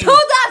prior name. to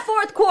that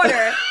fourth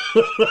quarter,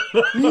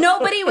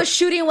 nobody was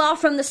shooting well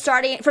from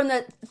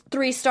the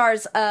 3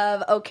 stars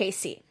of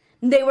OKC.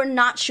 They were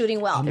not shooting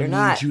well. I'm going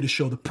to need you to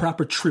show the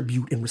proper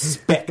tribute and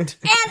respect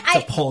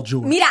to Paul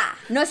George. Mira,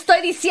 no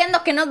estoy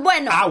diciendo que no es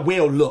bueno, I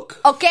will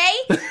look. okay?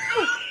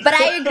 But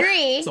I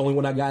agree. It's the only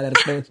one I got at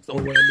expansion. It's the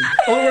only one I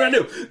knew. Only one I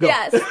knew. Go.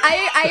 Yes,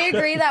 I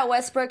agree that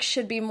Westbrook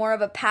should be more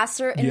of a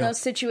passer in Yeah. those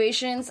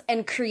situations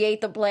and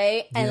create the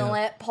play and Yeah.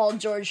 let Paul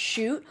George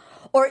shoot,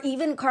 or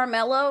even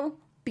Carmelo,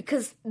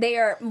 because they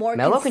are more.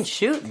 Melo can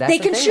shoot. That's they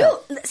the can thing, shoot.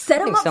 though. Set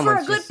I him think up for a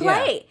someone's good just-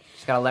 yeah. play.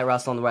 Just got to let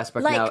Russell and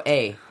Westbrook Like- know,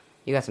 hey,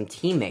 you got some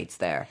teammates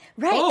there.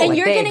 Right, Oh, and like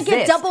you're they gonna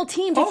get exist. double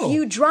teamed Oh. if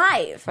you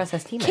drive. Russ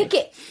has teammates. Kick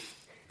it.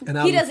 And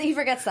He doesn't. He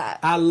forgets that.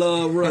 I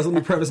love Russ. Let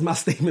me preface my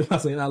statement by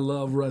saying I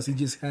love Russ. He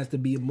just has to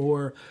be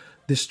more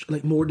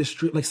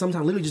like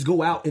sometimes literally just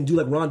go out and do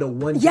like Rondo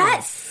one game.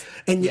 Yes.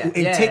 And Yeah.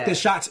 take the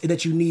shots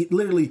that you need.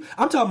 Literally,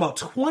 I'm talking about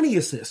 20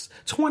 assists,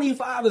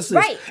 25 assists,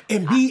 Right.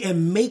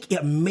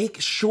 and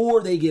make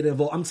sure they get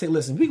involved. I'm saying,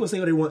 listen, people say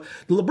what they want.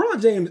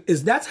 LeBron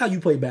James that's how you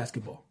play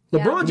basketball.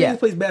 LeBron James Yeah.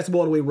 plays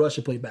basketball the way Russ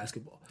should play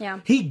basketball. Yeah.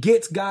 He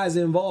gets guys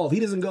involved. He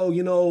doesn't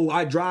go,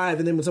 I drive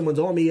and then when someone's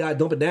on me, I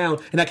dump it down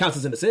and that counts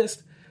as an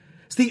assist.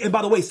 And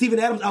by the way, Steven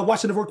Adams, I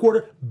watched in the fourth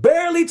quarter,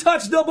 barely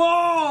touched the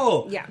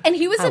ball. Yeah. And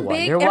he was I a big.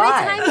 wonder Every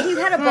why. time he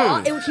had a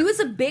ball, he was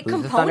a big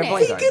Who's the Thunder component.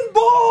 point He guard? can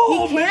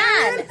ball, He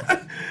man.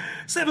 can.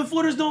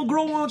 7-footers don't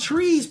grow on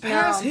trees.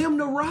 Pass No. him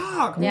the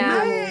rock,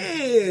 Yeah.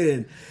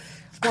 man.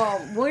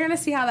 Well, we're going to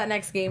see how that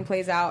next game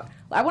plays out.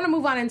 I want to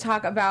move on and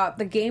talk about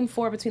the game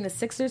 4 between the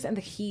Sixers and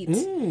the Heat.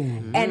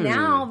 And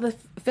now the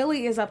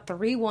Philly is up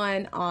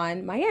 3-1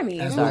 on Miami.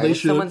 As Sorry, they did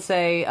should. someone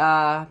say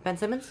Ben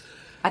Simmons?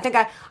 I think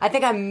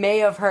I may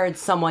have heard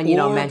someone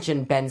Or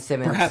mention Ben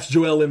Simmons. Perhaps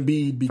Joel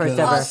Embiid because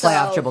First ever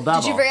playoff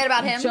triple-double. Did you forget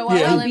about him? Joel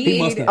Yeah, he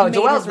must Embiid have. Oh, made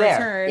Joel's his there.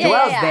 return. Yeah,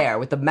 Joel's yeah. there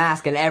with the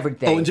mask and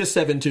everything. and just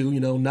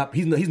 7-2.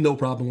 He's no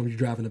problem when you're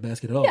driving the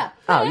basket at all. Yeah.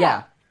 Oh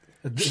yeah,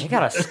 they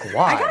got a squad.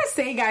 I gotta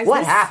say, guys, what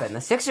this- happened?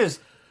 The Sixers,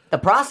 the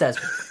process,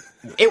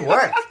 it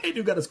worked. They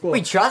do got a squad.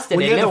 We trusted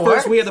when it, you had and the it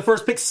first, worked. we had the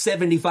first pick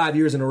 75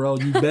 years in a row.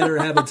 You better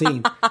have a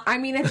team. I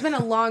mean, it's been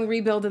a long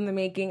rebuild in the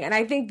making, and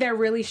I think they're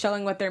really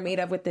showing what they're made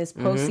of with this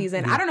Mm-hmm.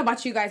 postseason. I don't know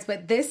about you guys,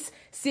 but this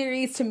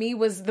series to me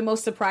was the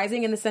most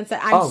surprising in the sense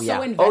that I'm Oh, so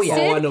yeah. invested. Oh, yeah.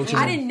 Oh, I know what you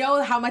mean. didn't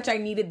know how much I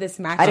needed this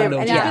matchup, I didn't-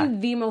 and yeah. it's been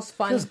the most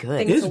fun Feels good.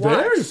 thing It's to watch.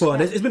 very fun.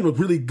 It's been a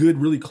really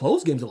good, really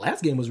close games. The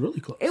last game was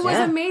really close. It was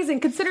Yeah. amazing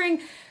considering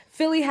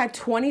Philly had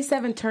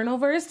 27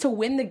 turnovers to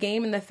win the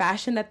game in the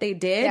fashion that they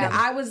did. Yeah.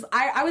 I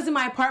was in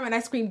my apartment. I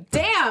screamed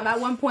 "damn" at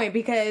one point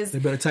because They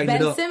better tighten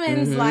Ben it up.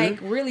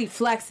 Simmons really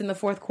flexed in the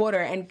fourth quarter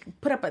and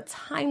put up a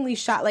timely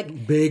shot,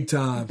 Big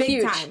time. big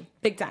Huge.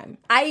 big time.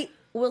 I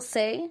will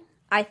say,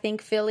 I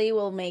think Philly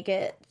will make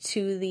it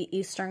to the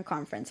Eastern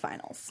Conference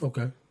Finals.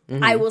 Okay.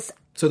 I will.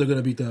 So they're going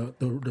to beat the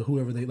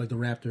whoever they like the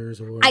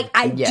Raptors or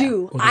I Yeah.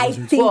 do. Or the I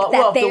Wizards. think Well,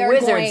 that if they the are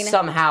Wizards going.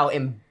 somehow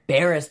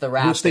embarrass the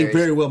Raptors, which they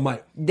very well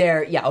might.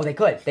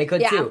 they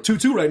could Yeah. too.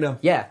 2-2 right now.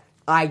 Yeah.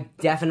 I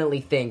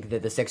definitely think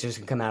that the Sixers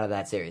can come out of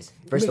that series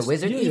versus the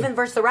Wizards, yeah. even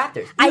versus the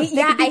Raptors. I They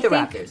could beat the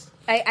think Raptors.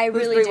 I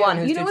Who's really 3-1? do.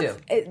 Who's You know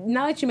 2-2? what's,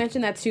 now that you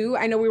mentioned that too,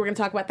 I know we were going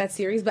to talk about that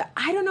series, but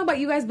I don't know about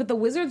you guys, but the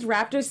Wizards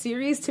Raptors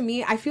series to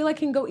me, I feel like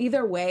can go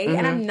either way,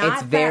 and I'm not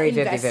It's very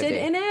that invested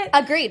 50-50. in it.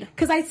 Agreed.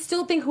 Because I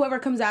still think whoever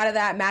comes out of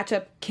that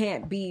matchup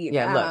can't beat.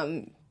 Yeah,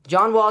 look,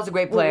 John Wall's a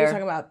great what were we player.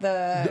 talking about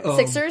the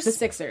Sixers. the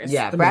Sixers.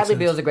 Yeah, makes Bradley sense.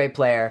 Beal's a great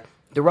player.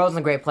 DeRozan's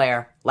a great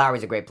player.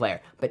 Lowry's a great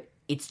player. But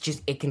it's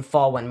just, it can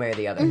fall one way or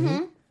the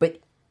other. But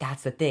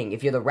that's the thing.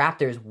 If you're the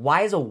Raptors,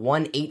 why is a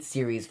 1-8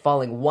 series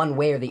falling one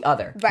way or the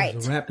other? Right.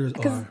 The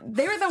Raptors are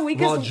They're the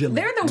weakest. fraudulent.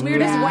 They're the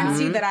weirdest one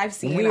seed that I've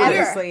seen. Weird.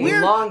 Honestly.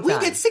 Weird. Long We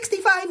time. get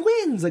 65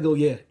 wins. I go,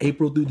 yeah,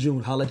 April through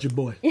June. Holla at your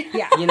boy.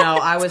 Yeah. You know,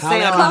 I was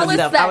saying a lot Call of us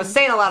stuff. then. I was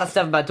saying a lot of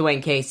stuff about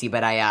Dwayne Casey,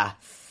 but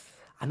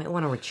I might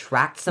want to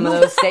retract some of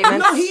those statements.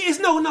 No, he is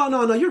no.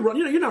 You're wrong.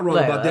 You're not wrong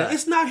Look, about that.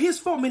 It's not his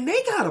fault. I mean,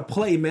 they gotta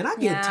play, man.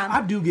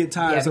 I do get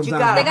tired Yeah, but sometimes. you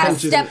gotta of They gotta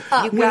coaches. step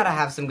up. You gotta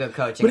have some good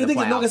coaching. But in the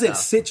the thing is, like I playoffs,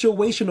 said, though.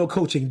 situational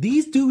coaching.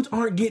 These dudes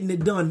aren't getting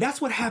it done. That's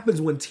what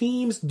happens when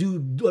teams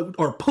do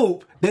or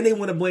poop. Then they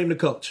want to blame the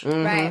coach.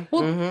 Right.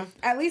 Well,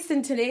 at least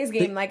in today's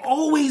game, like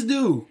Always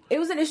do. it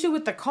was an issue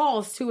with the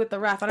calls too with the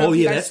ref. I don't know Oh, if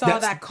you yeah, guys that's-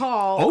 saw that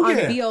call oh, on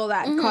yeah. Beal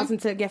that caused him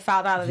to get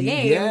fouled out of the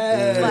game.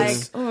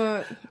 Yes.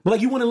 Like, But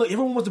like you want to look.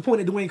 Everyone wants to point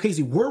at Dwayne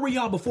Casey. Where were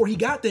y'all before he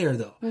got there,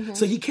 though?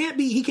 So he can't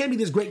be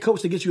this great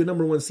coach to get you a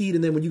number 1 seed,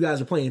 and then when you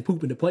guys are playing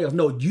poop in the playoffs,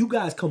 no, you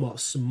guys come off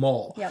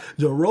small. Yep.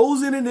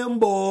 DeRozan and them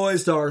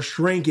boys start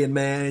shrinking,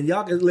 man. And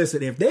y'all can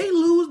listen. If they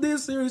lose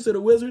this series to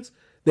the Wizards,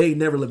 they ain't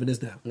never living this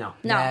down. No,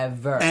 No.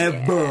 never.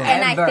 Ever.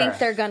 And I Ever. think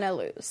they're gonna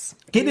lose.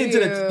 Getting into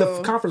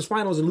the conference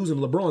finals and losing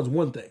to LeBron's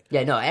one thing.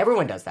 Yeah, no,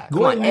 everyone does that. Come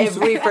Go on, ahead, lose-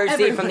 every first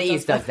seed from the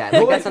East does that.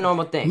 Like, that's a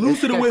normal thing. Lose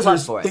to the Get clubbed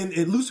Wizards for it.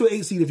 and lose to an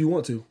 8 seed if you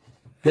want to.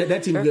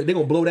 That team, they're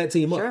gonna blow that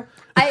team up. Sure.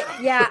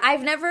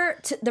 I've never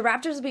the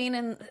Raptors being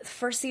in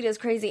first seed is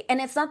crazy, and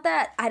it's not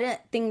that I didn't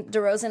think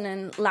DeRozan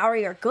and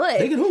Lowry are good.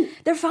 They can hoop.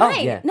 They're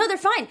fine. yeah. No, they're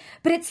fine.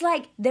 But it's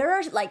like there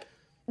are like.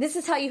 This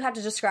is how you have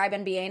to describe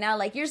NBA now.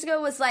 Like years ago,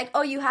 it was like,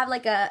 oh, you have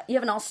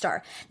an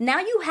all-star. Now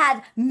you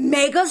have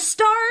mega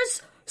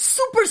stars,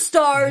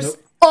 superstars, Yep.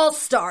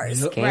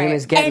 all-stars. Yep. Game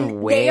is getting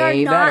and way they are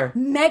not better.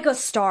 mega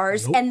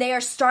stars, and they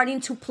are starting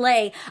to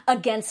play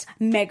against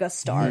mega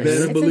stars.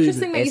 Better it's believe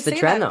interesting it. that you It's the say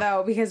trend, that though.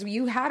 though, because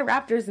you had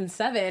Raptors in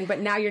 7, but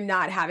now you're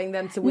not having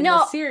them to win No,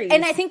 the series.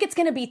 and I think it's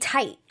going to be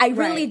tight. I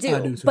really Right. do. I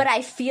do too. But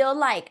I feel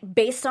like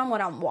based on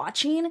what I'm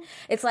watching,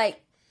 it's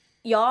like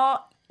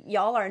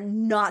y'all are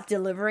not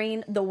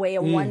delivering the way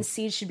a 1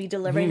 seed should be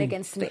delivering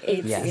against an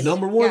 8 Yes. seed.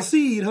 Number 1 Yeah.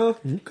 seed, huh?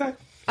 Okay.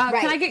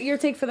 Right. Can I get your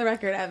take for the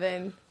record,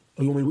 Evan?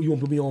 Oh, you want to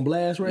put me on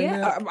blast right Yeah,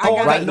 now? I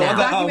got right it. now. I'm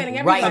documenting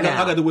everything. Right I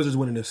now. got the Wizards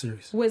winning this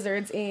series.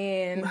 Wizards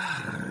in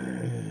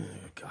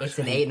It's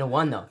an 8 and a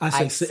 1 though. I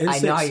say si- in I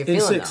six. know how you're in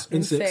feeling six. though. In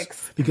In six.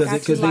 six. Because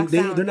Got you locked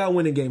down. they're not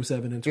winning Game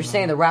 7 in Toronto. You're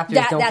saying the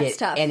Raptors don't That's get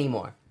tough. any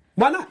more.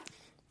 Why not?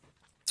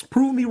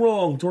 Prove me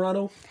wrong,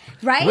 Toronto.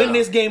 Right? Win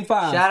this Game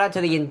 5. Shout out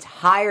to the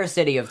entire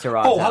city of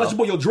Toronto. Oh, holla at your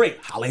boy, yo, Drake.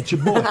 Holla at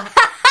your boy.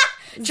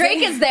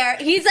 Drake is there.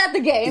 He's at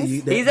the games.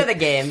 He's at the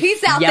game.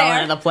 He's out yelling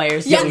there. at the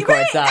players Yeah, sitting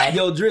right. courtside.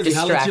 Yo, Drizzy,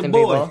 holla at your distracting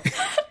boy.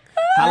 people.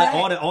 Holla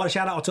at all the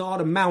shout out to all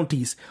the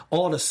Mounties,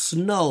 all the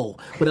snow.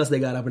 What else they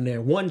got up in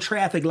there? One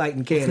traffic light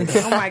in Canada.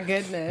 oh my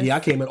goodness. Yeah, I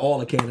came at all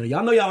of Canada.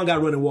 Y'all know y'all don't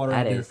got running water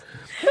That out is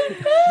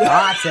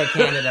lots of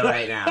Canada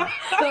right now.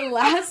 The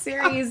last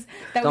series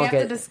that Don't we have to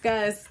get-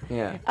 discuss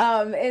Yeah.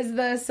 is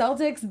the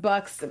Celtics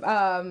Bucks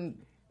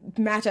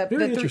matchup.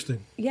 Very The interesting.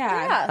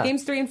 Yeah,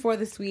 games 3 and 4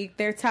 this week.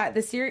 They're tied.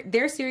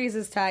 Their series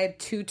is tied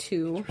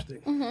 2-2.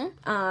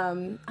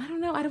 I don't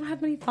know. I don't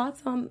have many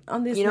thoughts on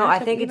this. You know, I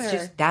matchup think it's either.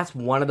 just that's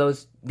one of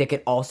those that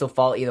could also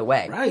fall either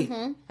way. Right.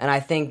 And I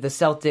think the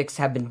Celtics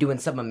have been doing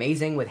something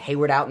amazing with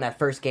Hayward out in that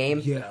first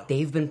game. Yeah.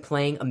 They've been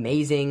playing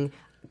amazing.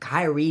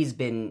 Kyrie's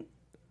been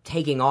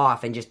taking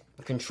off and just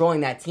controlling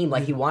that team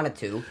like he wanted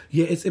to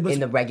Yeah, it was in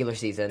the regular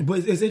season. But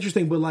it's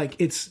interesting, but like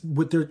it's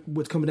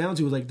what's coming down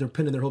to is like they're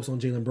pinning their hopes on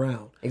Jaylen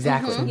Brown.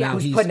 Exactly. So now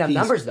Who's he's- putting up he's-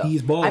 numbers though?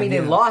 he's balling, I mean, they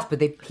yeah. lost, but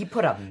he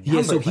put up numbers.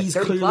 Yeah, so like he's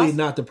 30 clearly plus.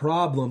 not the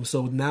problem.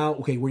 So now,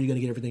 okay, where are you going to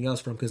get everything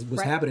else from? Because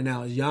what's happening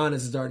now is Giannis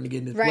is starting to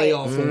get in his Right.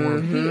 playoff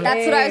form.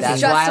 That's what I was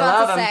That's just why I about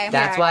love to him. say.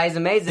 That's why he's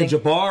amazing. And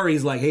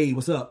Jabari's like, hey,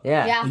 what's up?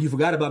 Yeah. Yeah. You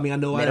forgot about me. I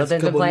know Middleton's I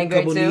had a been playing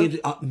great, too.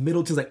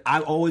 Middleton's like,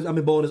 I've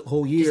been balling this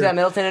whole year. You see that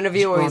Middleton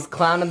interview where he's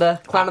clowning the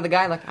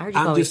guy? Like, I heard you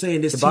I'm call just me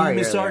saying this Jabari team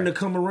is starting earlier. to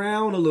come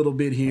around a little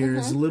bit here.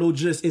 It's a little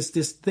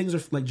things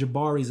are like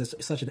Jabari's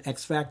such an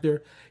X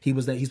factor. He's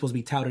supposed to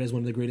be touted as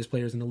one of the greatest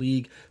players in the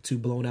league to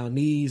blown out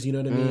knees, you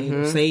know what I mean?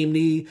 Mm-hmm. Same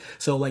knee.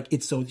 So like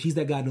he's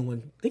that guy no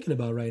one thinking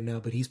about right now,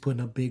 but he's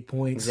putting up big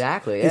points.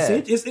 Exactly,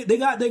 They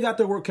got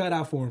their work cut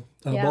out for him.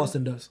 Yeah.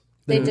 Boston does.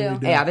 They really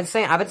do. Hey, I've been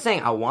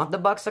saying I want the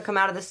Bucks to come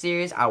out of the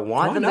series. I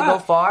want Why them to not? go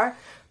far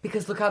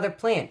because look how they're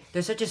playing.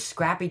 They're such a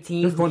scrappy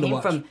team. They're fun Who to came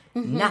watch.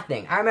 from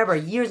nothing. I remember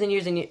years and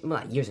years, well,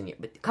 not years and years,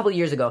 but a couple of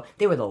years ago,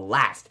 they were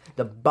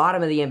the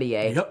bottom of the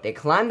NBA. Yep. They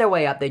climbed their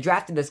way up. They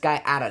drafted this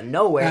guy out of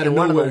nowhere Out of in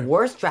one of nowhere. the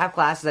worst draft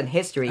classes in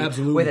history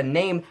Absolutely. with a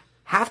name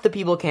half the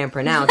people can't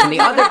pronounce and the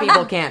other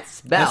people can't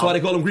spell. That's why they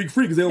call him Greek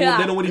freak, because they don't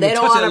want to even They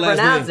don't touch want that to last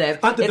pronounce name.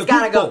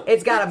 it.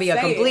 It's got to be a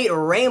Say complete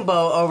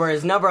rainbow over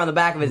his number on the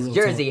back of his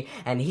jersey,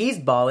 and he's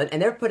balling,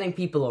 and they're putting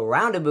people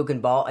around him who can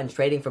ball and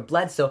trading for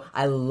Bledsoe.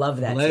 I love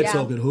that.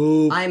 Bledsoe could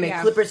hoop. I am a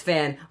Yeah. Clippers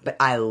fan, but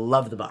I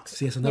love the Bucks.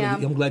 See, that's another, Yeah.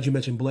 I'm glad you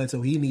mentioned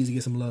Bledsoe. He needs to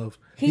get some love.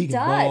 He can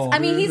does. ball. I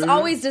mean, he's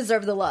always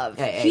deserved the love.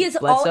 Hey, he is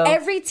Bledsoe?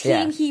 every team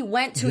Yeah. he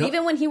went to, Yep.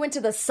 even when he went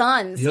to the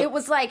Suns, Yep. it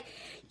was like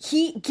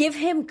give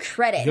him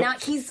credit. Yep. Now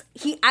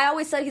I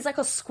always said he's like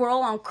a squirrel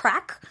on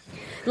crack.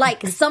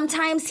 Like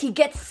sometimes he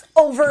gets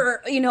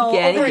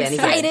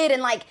overexcited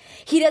and like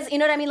he does, you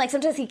know what I mean? Like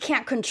sometimes he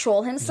can't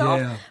control himself.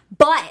 Yeah.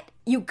 But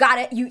you got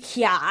it.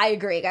 Yeah, I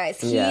agree,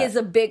 guys. He Yeah. is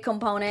a big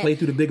component. Play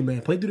through the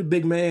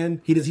big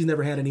man. He's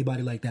never had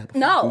anybody like that before.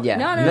 No, Yeah.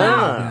 no.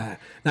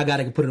 Not a guy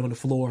that can put it on the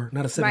floor.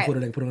 Not a 7-footer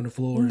that can put it on the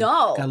floor.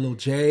 No. Got a little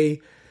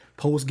J.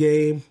 Post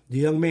game, the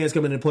young man's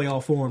coming in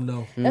playoff form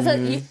though.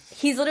 That's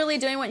he's literally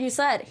doing what you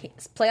said.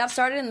 His playoff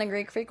started, and the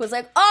Greek Freak was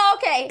like, "Oh,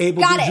 okay,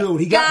 April got to it, June.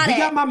 He got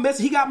got my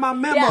message. He got my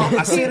memo. Yeah.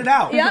 I sent it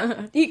out.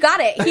 Yep, he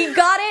got it. He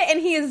got it, and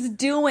he is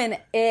doing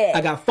it.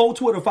 I got 4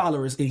 Twitter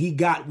followers, and he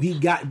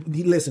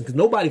listen, because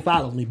nobody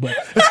follows me, but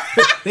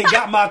they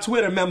got my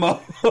Twitter memo.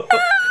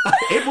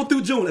 April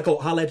through June. I go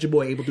holla at your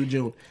boy. April through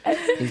June.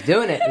 He's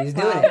doing it. He's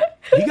doing it.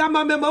 He got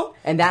my memo.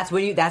 And that's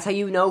how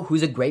you know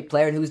who's a great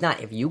player and who's not.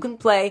 If you can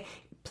play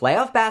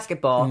playoff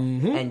basketball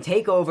and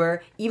take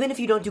over, even if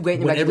you don't do great in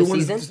the When regular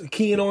everyone's season,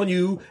 keying on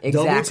you,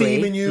 double exactly,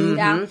 teaming you.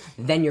 Yeah.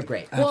 then you're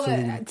great. Well,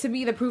 Absolutely. to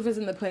me, the proof is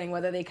in the pudding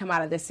whether they come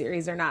out of this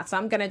series or not. So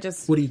I'm gonna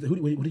just. Who do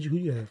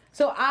you have?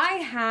 So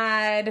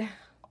I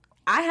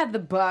had the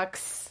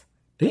Bucks.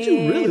 Did you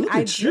really? and Look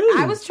at you.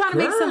 I was trying to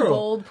make some Girl.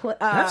 bold.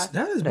 That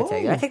is I bold. tell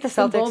you, I take the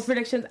Some bold Celtics.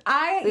 predictions. Please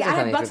I don't tell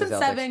had me Bucks you in took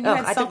the 7. Celtics. You Oh,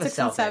 had I took the Celtics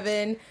in Celtics.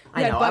 7. You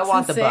I had know, Bucks I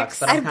want in the Bucks, 6.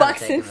 but I I'm had kinda Bucks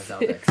taking in the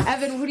 6. Celtics.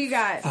 Evan, who do you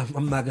got?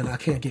 I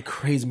can't get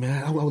crazy,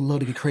 man. I would love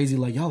to get crazy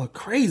like y'all are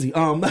crazy.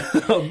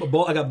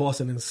 I got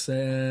Boston in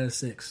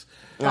 6.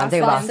 I'm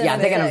thinking about Boston I'm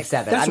thinking of six.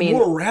 7. That's I mean,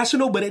 more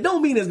rational, but it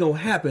don't mean it's gonna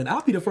happen.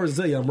 I'll be the first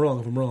to tell you I'm wrong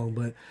if I'm wrong,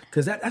 but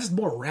because that's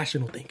more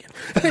rational thinking.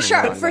 For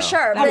sure, for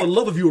sure. I But would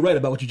love if you were right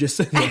about what you just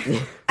said.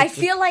 I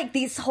feel like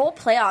these whole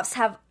playoffs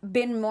have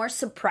been more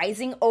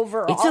surprising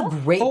overall. it's a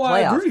great Oh,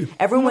 I playoff. agree.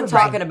 Everyone Right.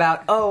 talking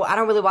about, I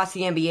don't really watch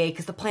the NBA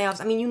because the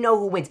playoffs. I mean, you know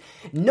who wins.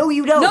 No,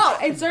 you don't. No,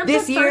 in terms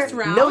this of year, first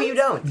round, no, you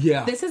don't.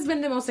 Yeah. This has been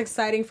the most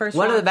exciting first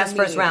One round. of the best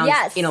for me. first rounds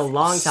Yes. in a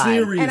long time.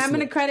 Seriously. And I'm going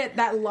to credit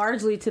that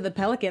largely to the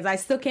Pelicans. I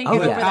still can't Oh,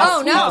 get yeah. over that.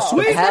 Oh, no.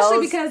 Sweet. Especially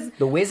Pels, because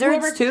the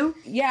Wizards, too?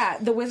 Yeah,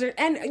 the Wizards,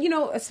 and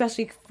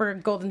especially for a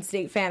Golden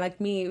State fan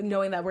like me,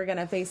 knowing that we're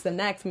gonna face them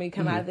next when we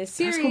come out of this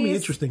series. That's gonna be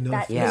interesting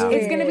though. Yeah.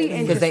 It's gonna be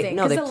Because they- interesting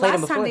no, they the played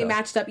them last time before, they though.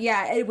 matched up,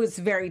 it was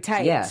very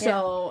tight. Yeah.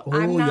 So Oh,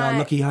 I'm not. y'all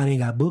lucky y'all ain't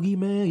got Boogie,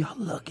 man. Y'all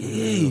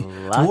lucky.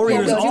 Lucky.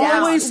 Warriors Go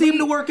down. always seem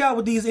to work out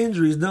with these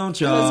injuries, don't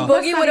y'all? Let's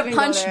Boogie not would have even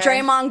go punched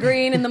there. Draymond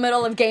Green in the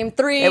middle of Game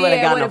 3. It would've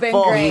It gotten would have a been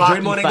full great. hockey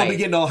Draymond ain't gonna be fight.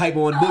 getting all hype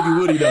on Boogie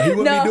Woody though. He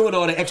wouldn't No. be doing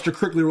all the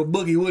extracurricular with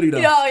Boogie Woody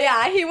though. No,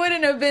 yeah, he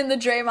wouldn't have been the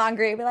Draymond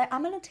Green. Be like,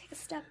 I'm gonna take a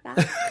step back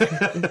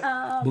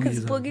because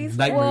Boogie's Boogie's.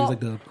 nightmares Well, like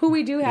the. who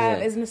we do have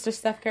Yeah. is Mr.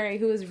 Steph Curry,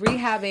 who is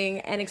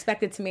rehabbing and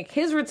expected to make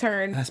his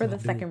return That's for my the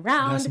dude. second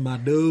round. That's my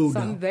dude. So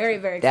I'm though. very,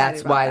 very excited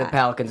That's about why that. the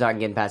Pelicans aren't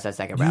getting past that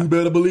second You round.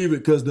 better believe it,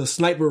 because the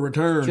sniper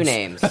returns. 2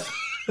 names.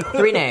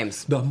 3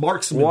 names. The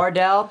marksman.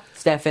 Wardell,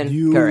 Stephen,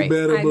 You Curry.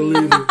 better I mean-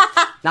 believe it.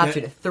 Not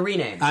 2, 3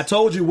 names. I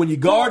told you, when you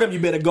guard him, you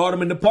better guard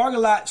him in the parking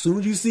lot. Soon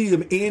as you see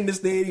him in the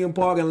stadium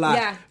parking lot,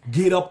 Yeah.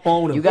 get up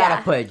on him. You gotta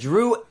Yeah. put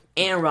Drew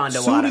and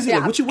Rondo Soon on as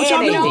him. he, what y'all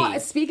And doing?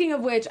 AD. Speaking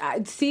of which,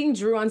 seeing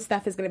Drew on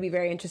Steph is going to be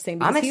very interesting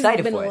because I'm excited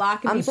he's been for it.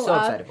 locking I'm people so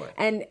up. excited for it.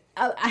 And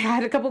I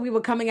had a couple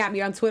people coming at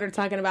me on Twitter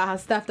talking about how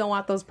Steph don't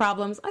want those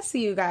problems. I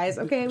see you guys.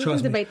 Okay, we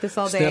Trust can me, debate this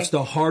all day. Steph's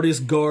the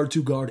hardest guard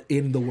to guard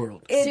in the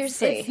world.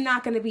 Seriously. It's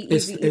not going to be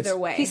It's- easy it's- either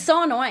way. He's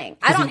so annoying.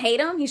 I don't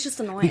hate him. He's just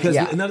annoying. Because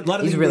Yeah. a lot of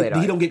He's things really that he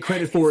annoying. don't get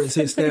credit for is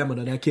his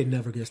stamina. That kid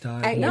never gets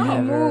tired. I Boy, know he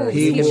never. moves.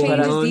 He He will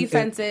changes run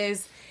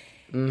defenses.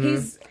 He's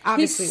He's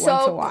obviously one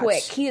to so watch.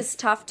 quick. He is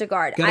tough to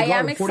guard. Gotta I guard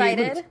am him 48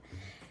 excited. minutes.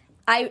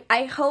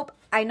 I hope.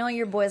 I know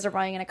your boys are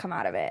probably going to come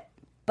out of it,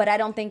 but I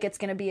don't think it's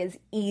going to be as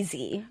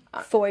easy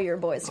for your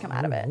boys to come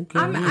out of it.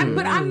 Okay.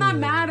 But I'm not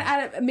mad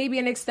at maybe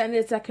an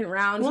extended second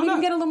round. Why We can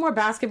not? get a little more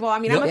basketball. I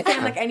mean, I'm a Yep.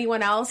 fan like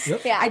anyone else.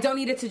 Yep. Yeah. I don't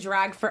need it to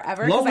drag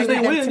forever Long because I as need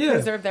they them win, to yeah.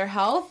 preserve their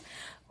health.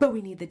 But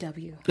we need the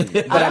W.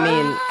 But I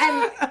mean,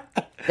 And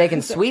they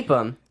can sweep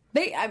them.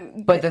 they,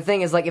 But the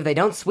thing is, like, if they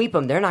don't sweep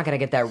them, they're not going to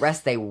get that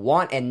rest they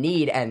want and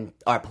need and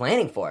are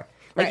planning for.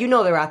 Like, Right. you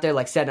know, they're out there,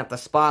 like, setting up the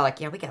spot.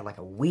 Like, yeah, we got, like,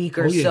 a week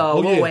or Oh, yeah. so.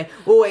 Oh, we'll yeah.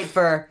 wait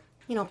for,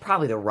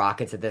 probably the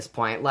Rockets at this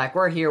point. Like,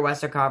 we're here,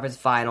 Western Conference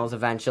Finals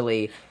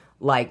eventually.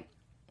 Like,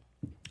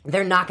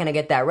 they're not going to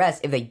get that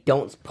rest if they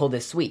don't pull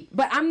this sweep.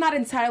 But I'm not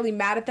entirely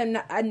mad at them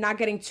not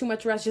getting too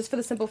much rest, just for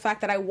the simple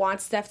fact that I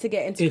want Steph to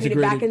get integrated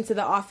back into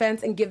the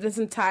offense and give them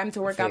some time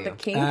to work out the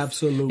kinks.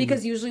 Absolutely.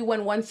 Because usually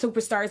when one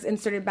superstar is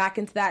inserted back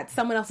into that,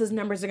 someone else's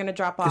numbers are going to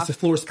drop off. It's the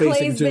floor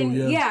spacing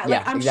too.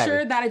 I'm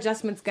sure that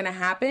adjustment's going to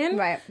happen.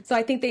 Right. So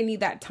I think they need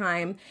that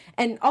time.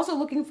 And also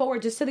looking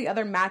forward just to the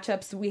other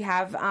matchups we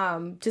have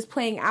just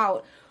playing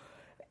out.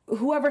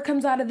 Whoever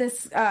comes out of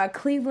this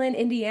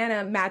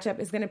Cleveland-Indiana matchup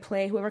is going to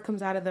play whoever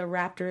comes out of the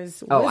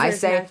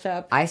Raptors-Wizards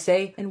matchup. I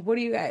say, and what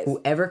do you guys?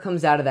 Whoever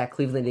comes out of that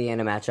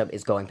Cleveland-Indiana matchup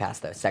is going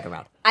past the second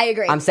round. I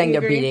agree. I'm saying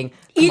they're beating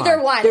either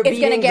one. They're is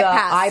going to get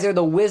past either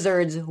the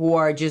Wizards, who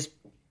are just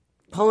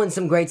pulling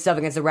some great stuff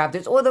against the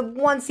Raptors, or the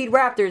 1-seed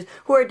Raptors,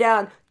 who are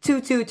down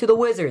 2-2 to the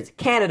Wizards.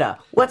 Canada,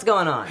 what's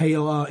going on? Hey,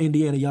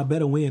 Indiana, y'all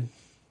better win.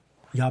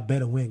 Y'all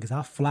better win, because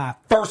I'll fly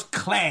first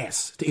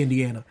class to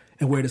Indiana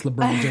and wear this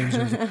LeBron James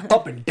jersey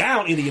up and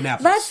down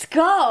Indianapolis. Let's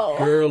go.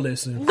 Girl,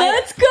 listen.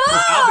 Let's go.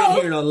 I've been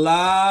hearing a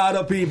lot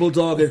of people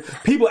talking.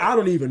 People I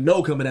don't even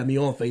know coming at me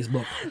on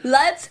Facebook.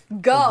 Let's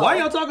go. Why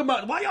y'all talking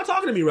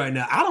to me right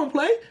now? I don't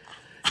play.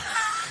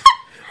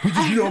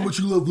 You know how much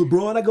you love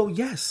LeBron? I go,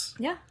 yes.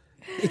 Yeah.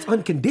 It's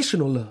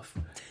unconditional love.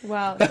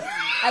 Well,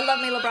 I love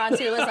me LeBron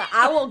too. Listen,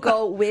 I will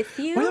go with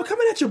you. Why y'all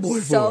coming at your boy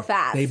so for?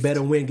 fast? They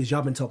better win, because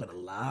y'all been talking a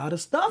lot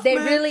of stuff, They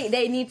man.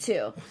 they need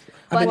to.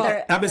 But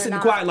I've been sitting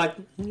quiet like,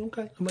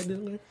 okay. I'm like,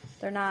 this.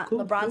 They're not.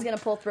 Cool, LeBron's going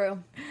to pull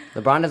through.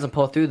 LeBron doesn't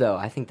pull through, though.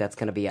 I think that's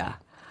going to be a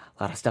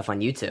lot of stuff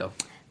on you two.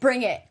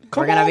 Bring it.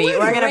 We're gonna be here.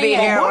 We're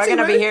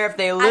gonna be here if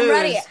they lose. I'm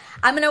ready.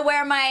 I'm gonna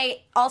wear my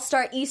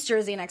All-Star East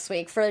jersey next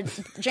week for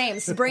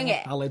James. Bring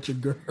it. I'll let you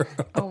girl.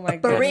 Oh my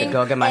god. Bring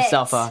go get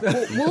myself a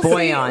We'll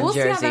Boyan see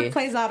jersey. how that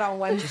plays out on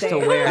Wednesday. to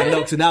wear I it.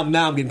 know. So now I'm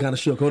getting kind of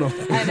shook. Hold on.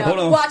 Hold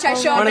on. Watch, I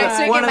show up next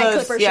week in my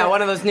Clipper shirt.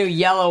 one of those new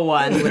yellow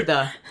ones with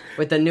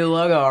the new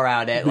logo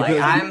around it. Like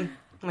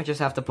I might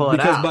just have to pull it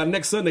Because out. by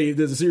next Sunday,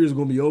 the series is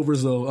going to be over.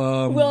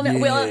 So We're gonna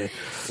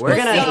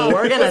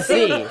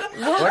see.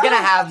 We're gonna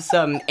have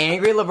some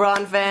angry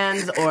LeBron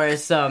fans or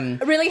some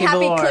really people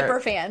happy who are- Clipper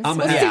fans. I'm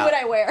We'll a- see what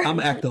I wear. I'm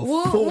gonna act a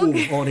fool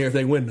on here if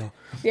they win, though.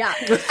 Yeah,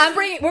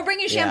 we're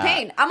bringing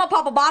champagne. I'm gonna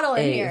pop a bottle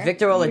in Hey, here.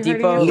 Victor heard it Oladipo,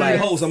 here. Lead like,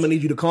 host, I'm gonna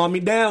need you to calm me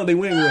down. They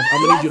win. I'm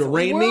gonna need you to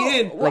rein me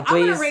in. Well, Like, I'm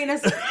gonna please. rein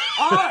us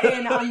all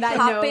in on that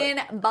note. Popping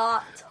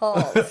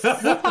bottles.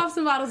 We'll pop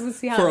some bottles and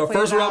see how For it a plays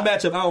first round out.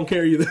 matchup, I don't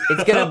care either.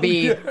 it's gonna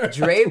be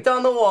draped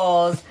on the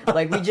walls.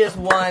 Like we just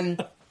won.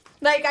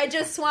 Like I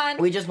just won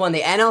We just won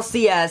the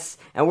NLCS,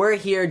 and we're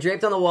here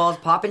draped on the walls,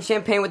 popping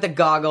champagne with the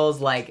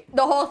goggles. Like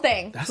the whole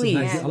thing. That's Please.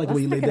 nice. I like the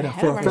way you Let's laid not that get out.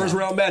 For ahead a of first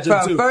round for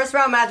matchup, a too. first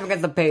round match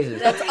against the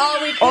Pacers. That's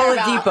all we care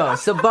Oladipo, about.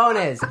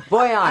 Sabonis,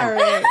 Boyan.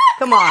 right.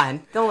 Come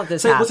on, don't let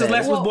this Say, happen. what's his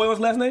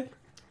last name?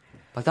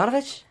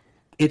 Bogdanovich?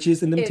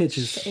 Itches and them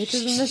titches.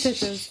 Itches and the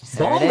titches.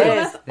 There it So is.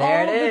 that's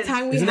There all it the is.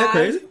 time we Isn't that have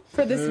crazy?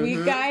 for this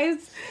week,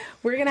 guys.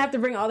 We're going to have to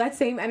bring all that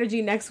same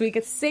energy next week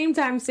at same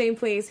time, same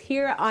place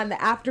here on the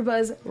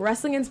AfterBuzz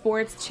Wrestling and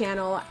Sports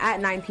channel at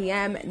 9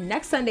 p.m.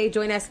 next Sunday.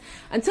 Join us.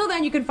 Until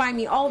then, you can find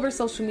me all over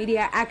social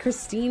media at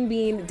Christine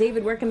Bean.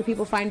 David, where can the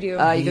people find you?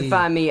 You can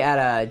find me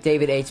at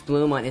David H.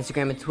 Bloom on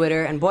Instagram and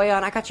Twitter. And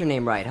Boyan, I got your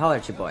name right. Holler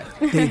at your boy.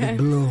 David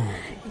Bloom.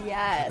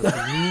 Yes.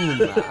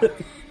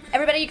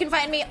 Everybody, you can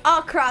find me all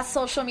across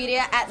social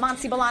media at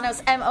Monse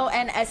Bolanos,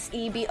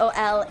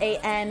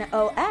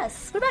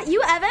 MonseBolanos. What about you,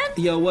 Evan?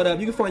 Yo, what up?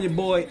 You can find your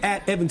boy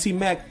at Evan T.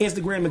 Mac,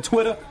 Instagram and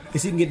Twitter. And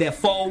see if you can get that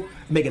 4,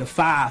 make it a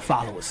 5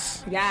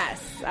 followers.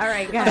 Yes. All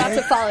right, I'm about to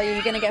guys. follow you.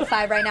 You're going to get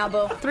 5 right now,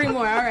 boo. 3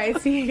 more. All right.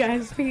 See you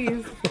guys.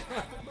 Peace.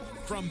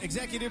 From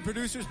executive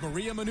producers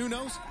Maria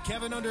Menounos,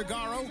 Kevin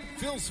Undergaro,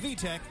 Phil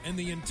Svitek, and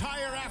the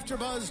entire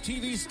AfterBuzz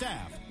TV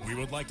staff, we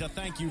would like to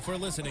thank you for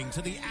listening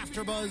to the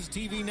AfterBuzz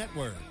TV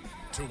network.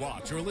 To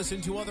watch or listen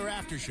to other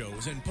after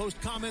shows and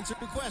post comments or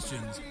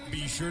questions,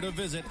 be sure to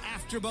visit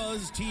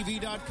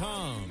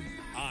AfterBuzzTV.com.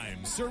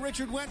 I'm Sir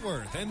Richard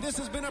Wentworth, and this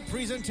has been a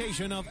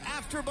presentation of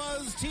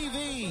AfterBuzz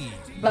TV.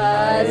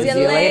 Buzz you See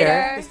you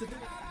later. later.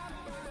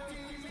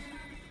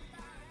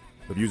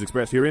 The views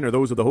expressed herein are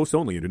those of the hosts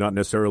only and do not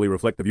necessarily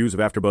reflect the views of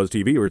AfterBuzz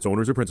TV or its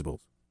owners or principals.